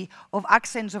multiplicity of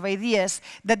accents, of ideas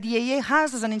that the AA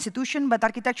has as an institution, but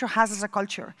architecture has as a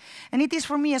culture. And it is,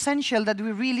 for me, essential that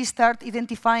we really start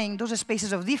identifying those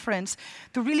spaces of difference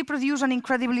to really produce an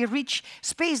incredibly rich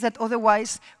space that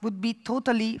otherwise would be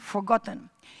totally forgotten.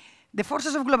 The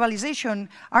forces of globalization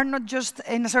are not just,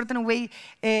 in a certain way,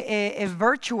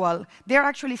 virtual. They are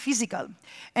actually physical.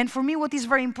 And for me, what is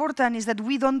very important is that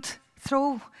we don't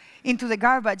throw into the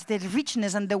garbage the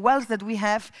richness and the wealth that we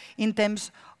have in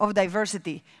terms of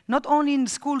diversity, not only in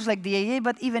schools like the AA,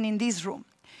 but even in this room.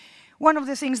 One of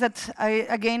the things that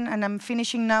again, and I'm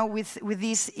finishing now with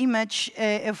this image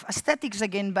of aesthetics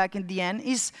again back in the end,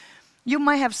 is you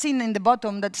might have seen in the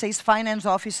bottom that says finance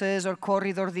offices or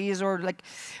corridor this or like,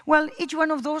 well, each one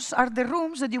of those are the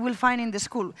rooms that you will find in the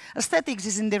school. Aesthetics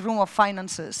is in the room of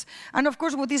finances. And of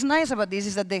course, what is nice about this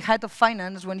is that the head of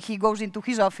finance, when he goes into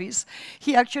his office,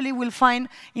 he actually will find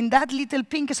in that little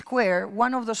pink square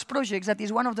one of those projects that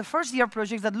is one of the first-year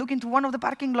projects that look into one of the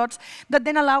parking lots that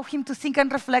then allow him to think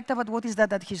and reflect about what is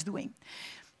that he's doing.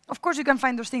 Of course, you can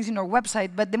find those things in our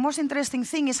website, but the most interesting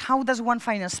thing is how does one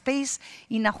find a space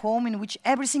in a home in which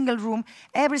every single room,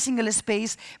 every single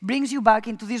space brings you back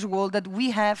into this world that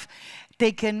we have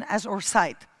taken as our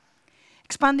site.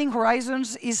 Expanding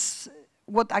horizons is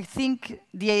what I think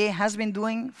the AA has been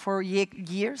doing for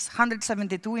years,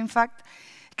 172 in fact.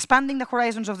 Expanding the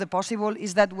horizons of the possible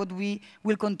is that what we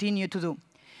will continue to do.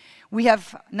 We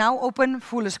have now opened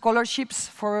full scholarships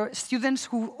for students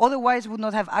who otherwise would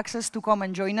not have access to come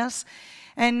and join us.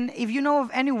 And if you know of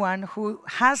anyone who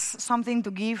has something to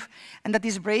give and that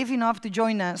is brave enough to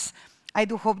join us, I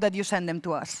do hope that you send them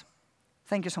to us.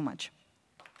 Thank you so much.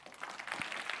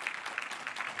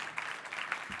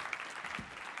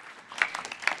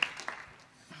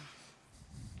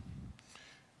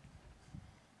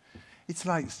 It's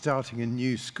like starting a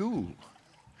new school.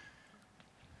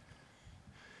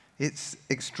 It's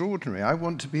extraordinary. I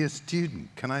want to be a student.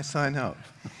 Can I sign up?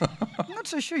 I'm not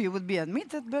so sure you would be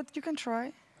admitted, but you can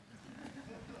try.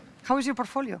 How is your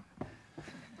portfolio?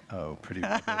 Oh, pretty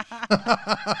rubbish.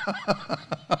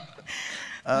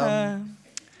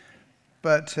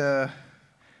 But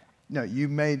no, you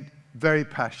very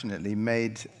passionately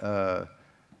made a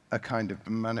kind of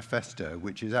manifesto,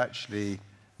 which is actually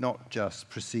not just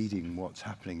preceding what's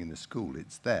happening in the school.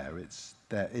 It's there. It's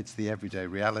the everyday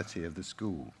reality of the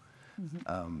school.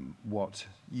 What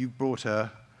you brought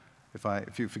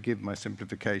if you forgive my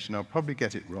simplification, I'll probably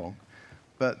get it wrong,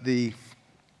 but the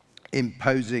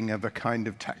imposing of a kind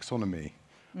of taxonomy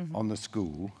on the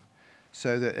school,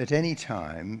 so that at any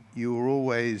time you're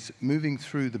always moving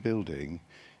through the building,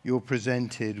 you're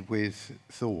presented with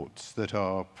thoughts that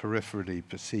are peripherally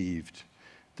perceived,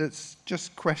 that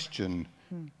just question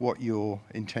what your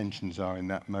intentions are in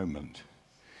that moment.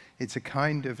 It's a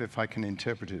kind of, if I can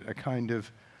interpret it, a kind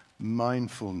of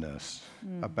mindfulness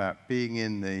about being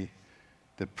in the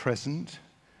present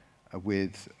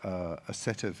with a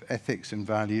set of ethics and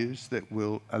values that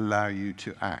will allow you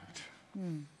to act.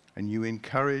 And you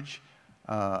encourage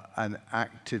an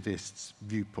activist's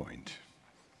viewpoint.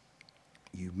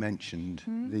 You mentioned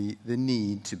the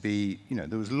need to be,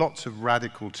 there was lots of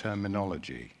radical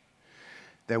terminology.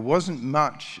 There wasn't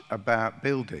much about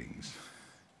buildings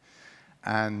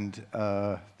and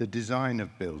the design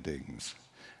of buildings.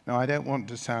 Now, I don't want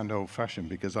to sound old-fashioned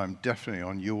because I'm definitely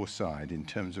on your side in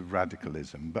terms of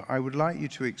radicalism, but I would like you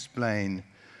to explain,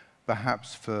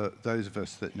 perhaps for those of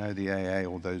us that know the AA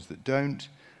or those that don't,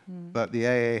 but the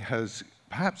AA has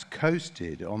perhaps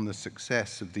coasted on the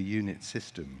success of the unit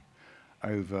system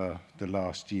over the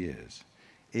last years.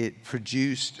 It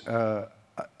produced,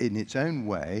 in its own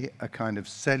way, a kind of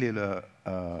cellular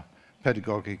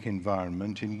pedagogic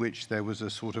environment in which there was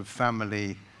a sort of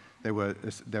family, there were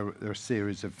a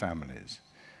series of families.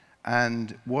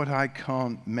 And what I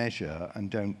can't measure and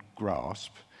don't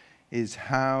grasp is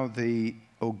how the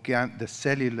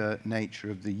cellular nature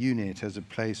of the unit as a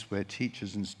place where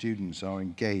teachers and students are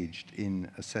engaged in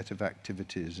a set of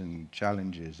activities and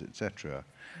challenges, etc.,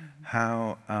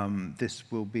 how this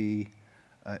will be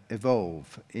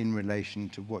evolve in relation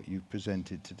to what you've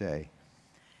presented today.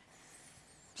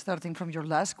 Starting from your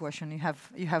last question,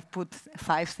 you have put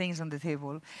 5 things on the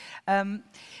table.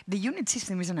 The unit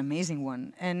system is an amazing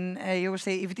one, and I always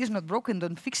say, if it is not broken,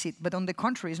 don't fix it. But on the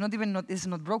contrary, it's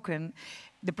not broken.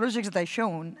 The projects that I've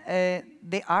shown,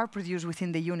 they are produced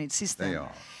within the unit system. They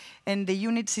are. And the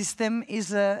unit system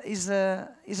is a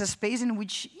space in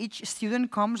which each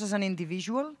student comes as an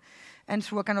individual, and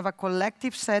through a kind of a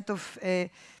collective set of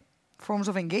forms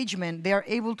of engagement, they are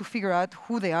able to figure out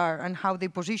who they are and how they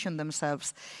position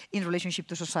themselves in relationship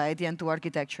to society and to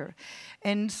architecture.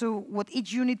 And so what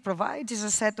each unit provides is a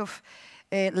set of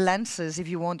lenses, if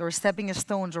you want, or stepping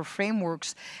stones or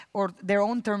frameworks, or their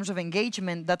own terms of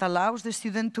engagement that allows the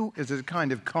student to... There's a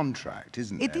kind of contract,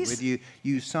 isn't there? It is. With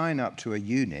you sign up to a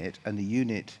unit, and the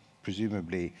unit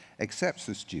presumably accepts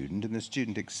the student, and the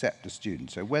student accepts the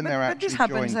student. So when they're actually this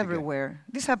happens joined everywhere.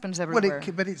 This happens everywhere.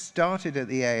 Well, but it started at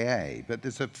the AA, but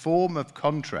there's a form of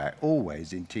contract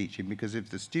always in teaching, because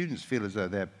if the students feel as though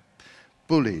they're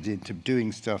bullied into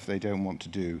doing stuff they don't want to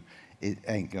do, it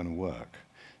ain't going to work.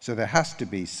 So there has to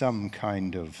be some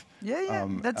kind of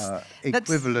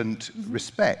equivalent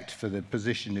respect for the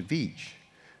position of each.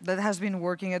 That has been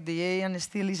working at the AA and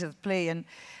still is at play. And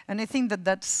I think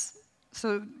that's...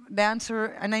 So the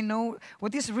answer, and I know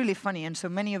what is really funny, and so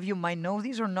many of you might know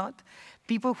this or not,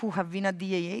 people who have been at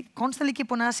the AA constantly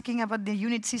keep on asking about the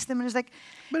unit system, and it's like...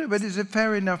 But it's a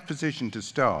fair enough position to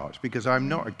start, because I'm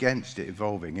not against it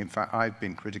evolving. In fact, I've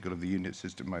been critical of the unit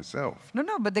system myself.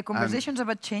 No, but the conversations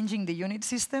about changing the unit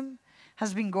system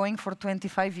has been going for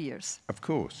 25 years. Of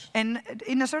course. And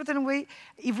in a certain way,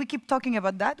 if we keep talking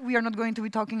about that, we are not going to be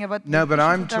talking about... No, but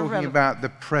I'm talking about the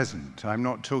present. I'm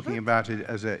not talking about it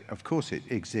as a... Of course it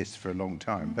exists for a long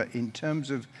time, but in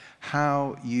terms of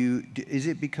how you... Is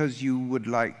it because you would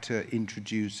like to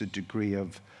introduce a degree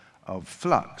of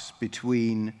flux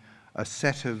between a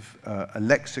set of... a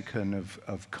lexicon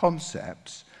of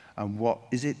concepts, and what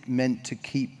is it meant to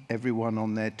keep everyone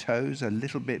on their toes a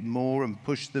little bit more and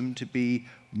push them to be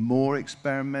more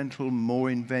experimental,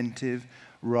 more inventive,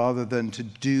 rather than to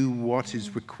do what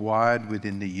is required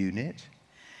within the unit?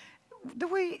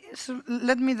 So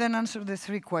let me then answer the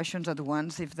 3 questions at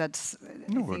once, if that's...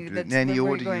 In any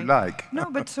order you like.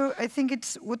 No, but so I think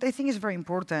what I think is very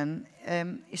important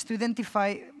is to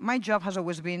identify... My job has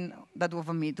always been that of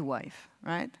a midwife,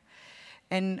 right?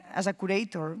 And as a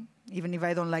curator, even if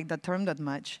I don't like that term that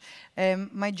much,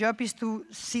 my job is to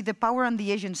see the power and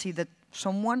the agency that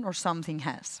someone or something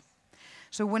has.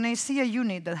 So when I see a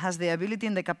unit that has the ability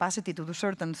and the capacity to do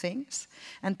certain things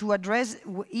and to address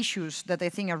issues that I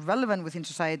think are relevant within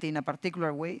society in a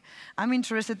particular way, I'm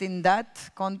interested in that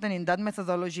content, in that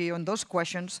methodology, on those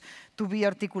questions to be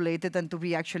articulated and to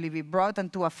be actually be brought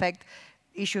and to affect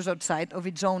issues outside of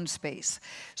its own space.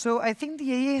 So I think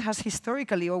the AA has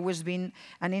historically always been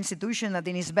an institution that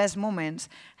in its best moments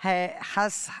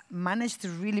has managed to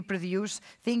really produce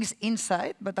things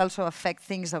inside, but also affect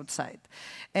things outside.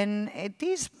 And it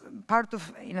is part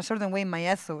of, in a certain way,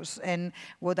 my ethos, and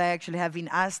what I actually have been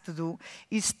asked to do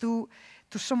is to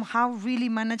somehow really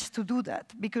manage to do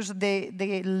that, because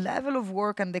the level of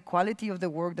work and the quality of the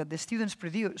work that the students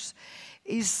produce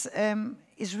is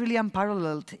really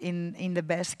unparalleled in the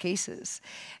best cases.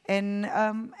 And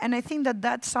I think that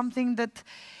that's something that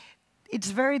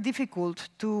it's very difficult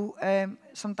to,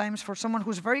 sometimes for someone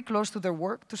who's very close to their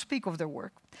work, to speak of their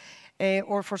work.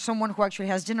 Or for someone who actually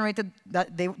has generated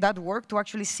that work to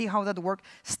actually see how that work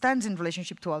stands in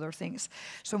relationship to other things.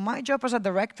 So my job as a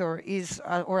director is,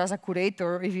 or as a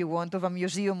curator, if you want, of a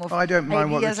museum of I don't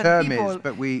mind what the term is,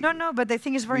 but No, but I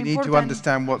think it's very important. We need to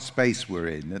understand what space we're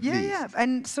in, at least. Yeah,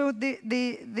 and so the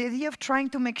idea of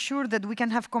trying to make sure that we can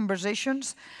have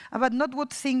conversations about not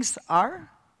what things are,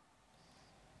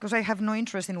 because I have no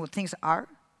interest in what things are,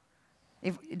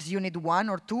 if it's Unit 1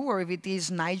 or 2, or if it is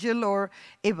Nigel or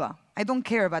Eva. I don't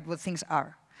care about what things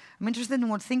are. I'm interested in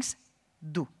what things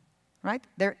do, right?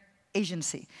 Their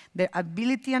agency, their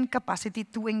ability and capacity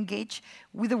to engage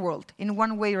with the world in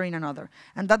one way or in another.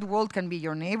 And that world can be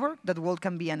your neighbor, that world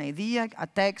can be an idea, a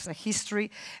text, a history.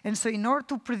 And so in order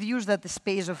to produce that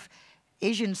space of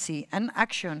agency and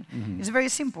action, it's very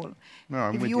simple.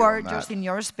 No, if you are just in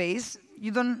your space,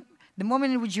 you don't. The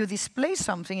moment in which you display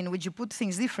something, in which you put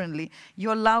things differently,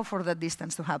 you allow for that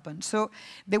distance to happen. So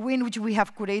the way in which we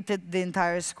have curated the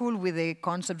entire school with the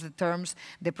concepts, the terms,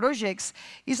 the projects,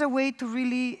 is a way to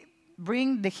really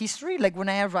bring the history. Like when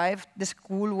I arrived, the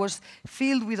school was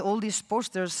filled with all these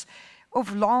posters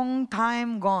of long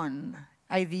time gone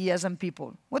ideas and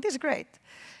people. What is great.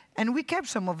 And we kept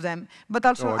some of them, but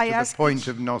also I asked... To the point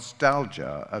of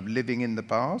nostalgia, of living in the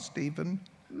past, even?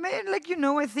 Like,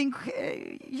 I think,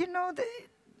 the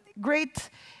great,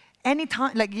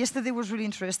 anytime, like yesterday was really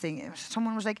interesting.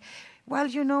 Someone was like, well,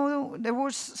 there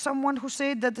was someone who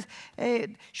said that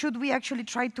should we actually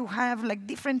try to have like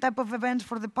different type of events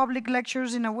for the public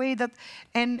lectures in a way that,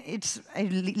 and I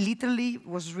literally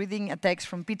was reading a text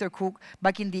from Peter Cook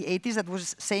back in the 80s that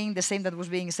was saying the same that was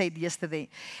being said yesterday.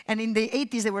 And in the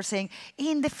 80s they were saying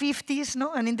in the 50s,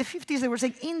 no? And in the 50s they were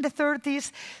saying in the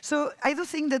 30s. So I do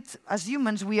think that as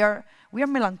humans we are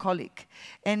melancholic,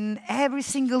 and every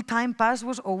single time past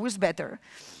was always better.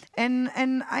 And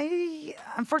I,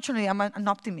 unfortunately, I'm an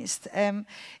optimist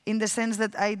in the sense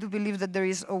that I do believe that there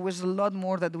is always a lot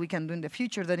more that we can do in the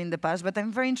future than in the past. But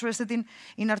I'm very interested in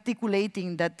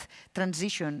articulating that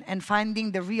transition and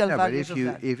finding the real values of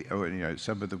that.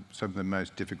 Some of the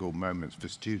most difficult moments for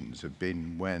students have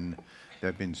been when there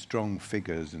have been strong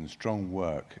figures and strong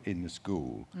work in the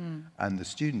school, and the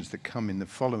students that come in the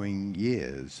following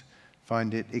years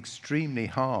find it extremely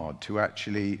hard to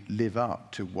actually live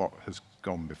up to what has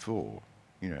gone before.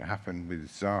 It happened with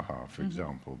Zaha, for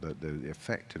example, that the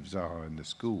effect of Zaha in the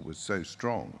school was so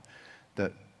strong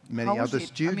that many other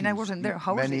students... I mean, I wasn't there.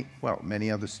 How was it? Well,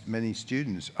 many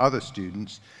students, other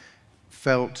students,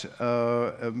 felt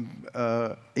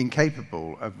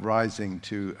incapable of rising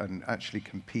to and actually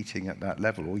competing at that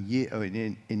level. Or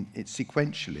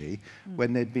sequentially,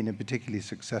 when there'd been a particularly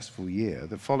successful year,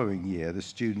 the following year the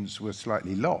students were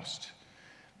slightly lost,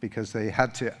 because they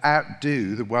had to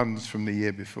outdo the ones from the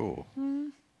year before.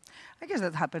 I guess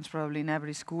that happens probably in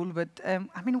every school, but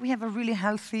I mean, we have a really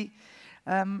healthy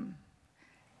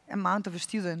amount of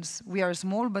students. We are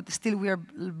small, but still we are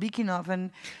big enough.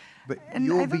 But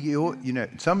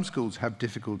some schools have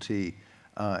difficulty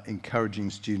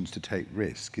encouraging students to take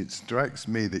risk. It strikes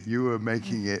me that you are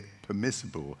making it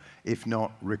permissible, if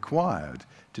not required,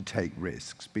 to take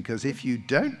risks, because if you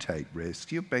don't take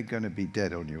risks, you're going to be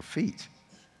dead on your feet.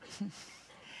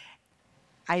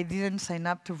 I didn't sign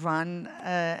up to run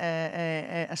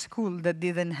a school that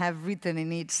didn't have written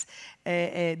in its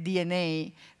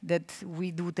DNA that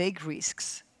we do take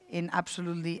risks in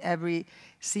absolutely every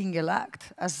single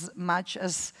act, as much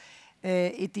as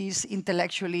it is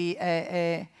intellectually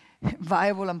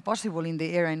viable and possible in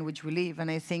the era in which we live. And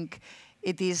I think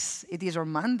it is our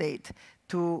mandate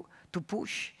to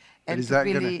push and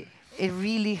to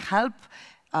really help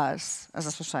us as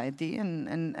a society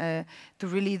and to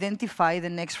really identify the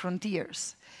next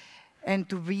frontiers. and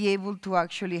to be able to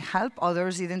actually help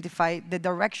others identify the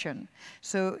direction.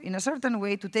 So in a certain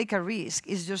way, to take a risk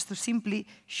is just to simply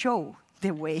show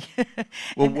the way.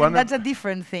 Well, and that's a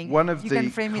different thing. One of you the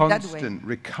can frame it that way. constant,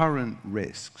 recurrent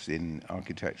risks in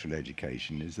architectural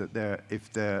education is that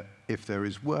if there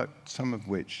is work, some of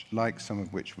which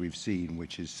we've seen,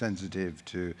 which is sensitive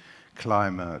to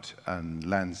climate and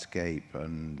landscape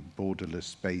and borderless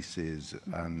spaces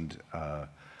and,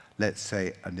 let's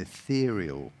say, an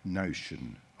ethereal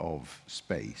notion of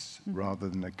space rather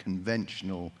than a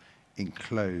conventional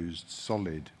enclosed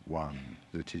solid one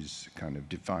that is kind of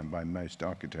defined by most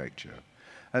architecture.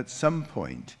 At some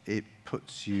point, it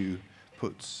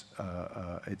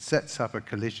it sets up a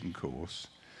collision course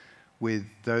with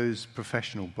those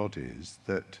professional bodies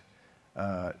that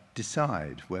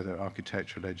decide whether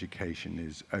architectural education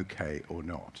is okay or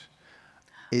not.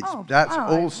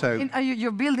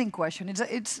 Your building question.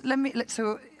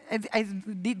 I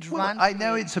did run. I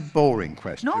know it's a boring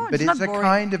question, no, but it's a boring.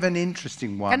 Kind of an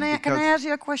interesting one. Can I ask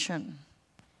you a question?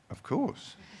 Of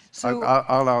course. So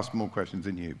I'll ask more questions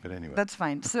than you, but anyway. That's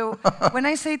fine. So when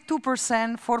I say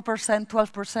 2%, 4%,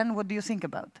 12%, what do you think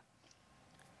about?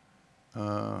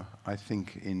 I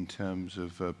think in terms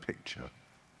of a picture,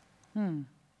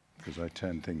 because I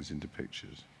turn things into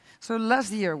pictures. So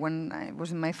last year, when I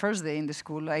was in my first day in the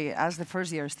school, I asked the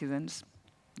first-year students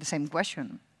the same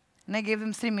question. And I gave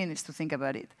them 3 minutes to think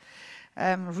about it.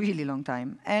 Really long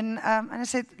time. And I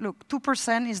said, look,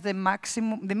 2% is the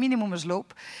minimum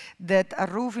slope that a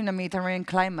roof in a Mediterranean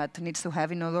climate needs to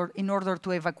have in order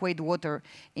to evacuate water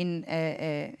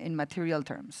in material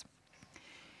terms.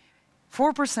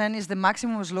 4% is the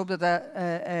maximum slope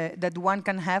that one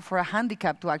can have for a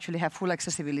handicap to actually have full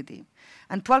accessibility.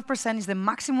 And 12% is the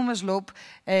maximum slope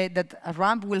that a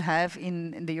ramp will have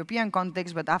in the European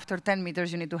context, but after 10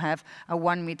 meters, you need to have a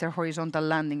 1 meter horizontal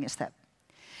landing step.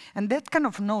 And that kind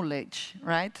of knowledge,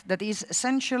 right, that is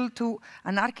essential to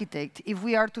an architect, if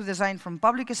we are to design from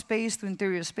public space to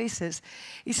interior spaces,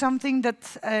 is something that,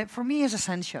 for me, is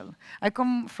essential. I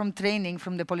come from training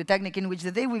from the Polytechnic, in which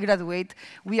the day we graduate,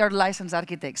 we are licensed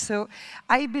architects. So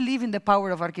I believe in the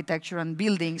power of architecture and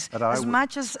buildings as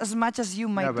much as you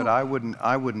might do. No, but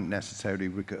I wouldn't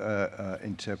necessarily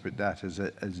interpret that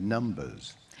as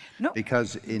numbers. No.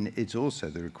 Because it's also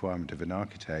the requirement of an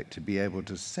architect to be able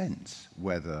to sense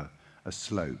whether a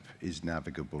slope is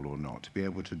navigable or not, to be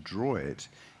able to draw it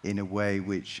in a way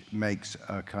which makes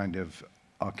a kind of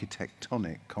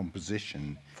architectonic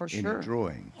composition in a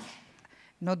drawing.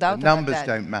 No doubt the about that. numbers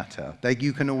don't matter.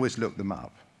 You can always look them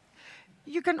up.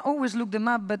 You can always look them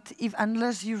up, but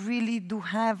unless you really do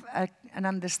have an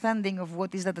understanding of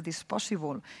what is that is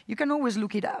possible, you can always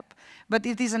look it up. But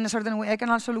it is in a certain way. I can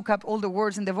also look up all the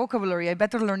words in the vocabulary. I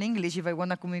better learn English if I want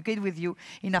to communicate with you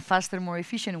in a faster, more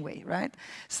efficient way, right?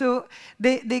 So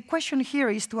the question here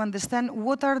is to understand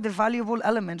what are the valuable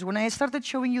elements. When I started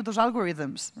showing you those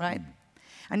algorithms, right?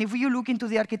 And if you look into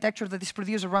the architecture that is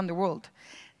produced around the world,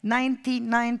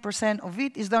 99% of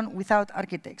it is done without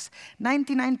architects.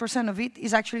 99% of it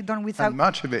is actually done without... And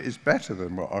much of it is better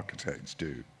than what architects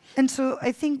do. And so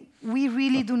I think we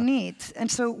really do need...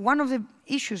 And so one of the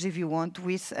issues, if you want,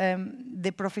 with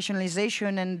the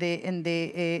professionalization and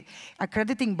the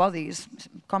accrediting bodies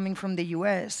coming from the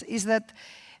US is that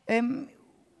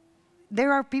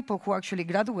there are people who actually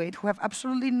graduate who have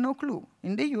absolutely no clue.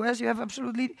 In the US, you have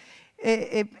absolutely...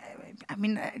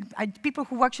 people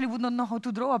who actually would not know how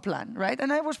to draw a plan, right?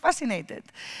 And I was fascinated.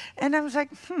 And I was like,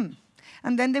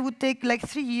 And then they would take like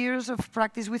 3 years of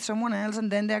practice with someone else,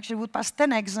 and then they actually would pass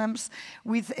 10 exams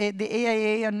with the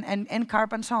AIA and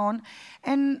NCARP and so on.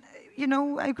 And you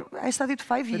know, I studied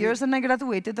 5 years and I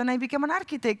graduated and I became an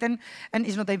architect. And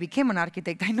it's not I became an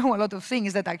architect. I know a lot of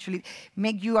things that actually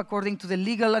make you according to the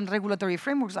legal and regulatory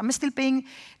frameworks. I'm still paying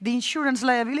the insurance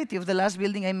liability of the last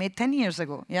building I made 10 years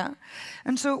ago, yeah?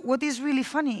 And so what is really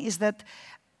funny is that,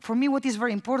 for me, what is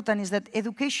very important is that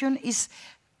education is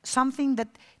something that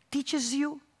teaches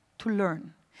you to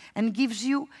learn and gives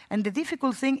you, and the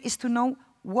difficult thing is to know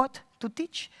what to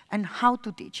teach and how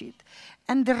to teach it.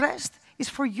 And the rest is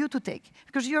for you to take,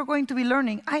 because you're going to be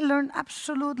learning. I learn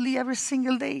absolutely every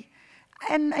single day.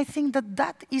 And I think that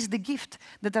that is the gift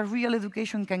that a real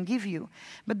education can give you.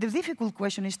 But the difficult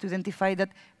question is to identify that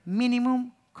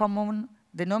minimum common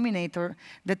denominator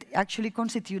that actually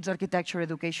constitutes architecture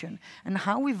education, and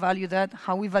how we value that,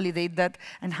 how we validate that,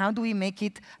 and how do we make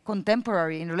it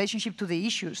contemporary in relationship to the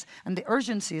issues and the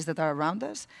urgencies that are around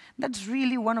us. That's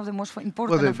really one of the most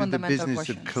important and fundamental questions.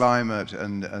 The business of climate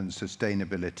and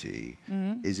sustainability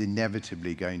is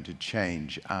inevitably going to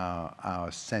change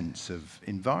our sense of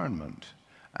environment.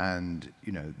 And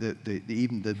you know,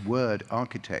 even the word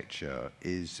architecture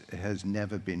has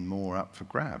never been more up for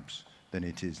grabs than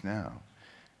it is now,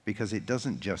 because it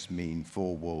doesn't just mean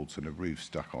 4 walls and a roof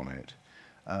stuck on it,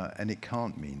 and it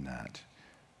can't mean that.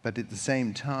 But at the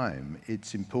same time,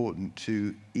 it's important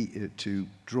to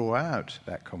draw out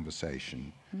that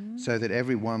conversation so that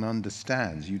everyone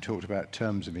understands. You talked about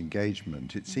terms of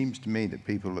engagement. It seems to me that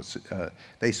people,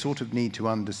 they sort of need to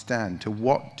understand to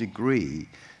what degree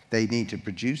they need to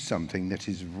produce something that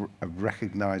is a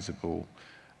recognizable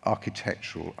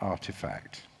architectural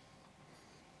artifact.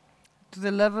 To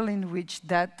the level in which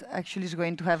that actually is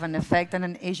going to have an effect and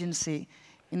an agency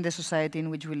in the society in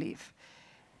which we live.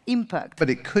 Impact. But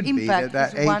it could be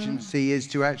that agency is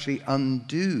to actually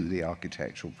undo the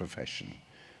architectural profession,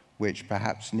 which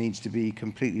perhaps needs to be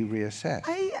completely reassessed.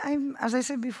 As I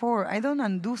said before, I don't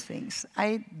undo things.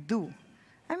 I do.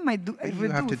 I might do. You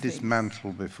have to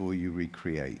dismantle before you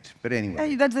recreate. But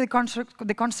anyway. That's the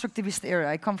constructivist era.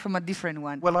 I come from a different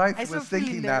one. Well, I was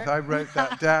thinking that. I wrote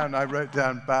that down. I wrote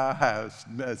down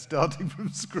Bauhaus, starting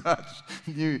from scratch.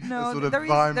 A sort of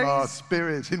Weimar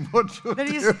spirit in what you're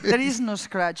doing. There is no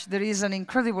scratch. There is an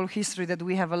incredible history that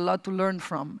we have a lot to learn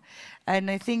from.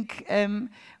 And I think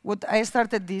what I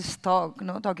started this talk,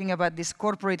 talking about this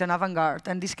corporate and avant-garde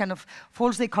and this kind of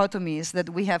false dichotomies that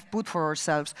we have put for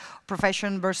ourselves,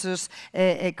 profession versus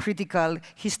critical,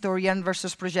 historian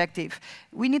versus projective.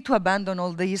 We need to abandon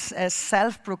all these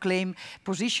self-proclaimed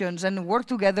positions and work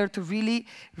together to really,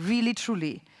 really,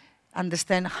 truly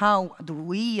understand how do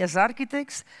we as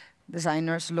architects,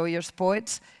 designers, lawyers,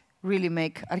 poets, really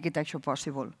make architecture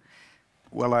possible.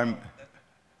 Well,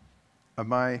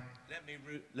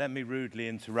 Let me rudely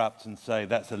interrupt and say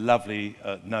that's a lovely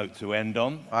note to end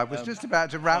on. I was just about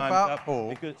to wrap up,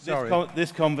 Paul. Sorry.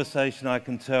 This conversation, I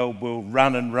can tell, will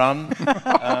run and run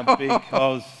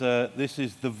because this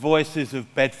is the voices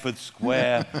of Bedford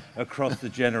Square across the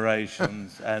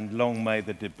generations, and long may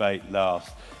the debate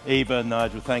last. Eva,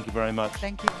 Nigel, thank you very much.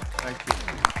 Thank you.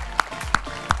 Thank you.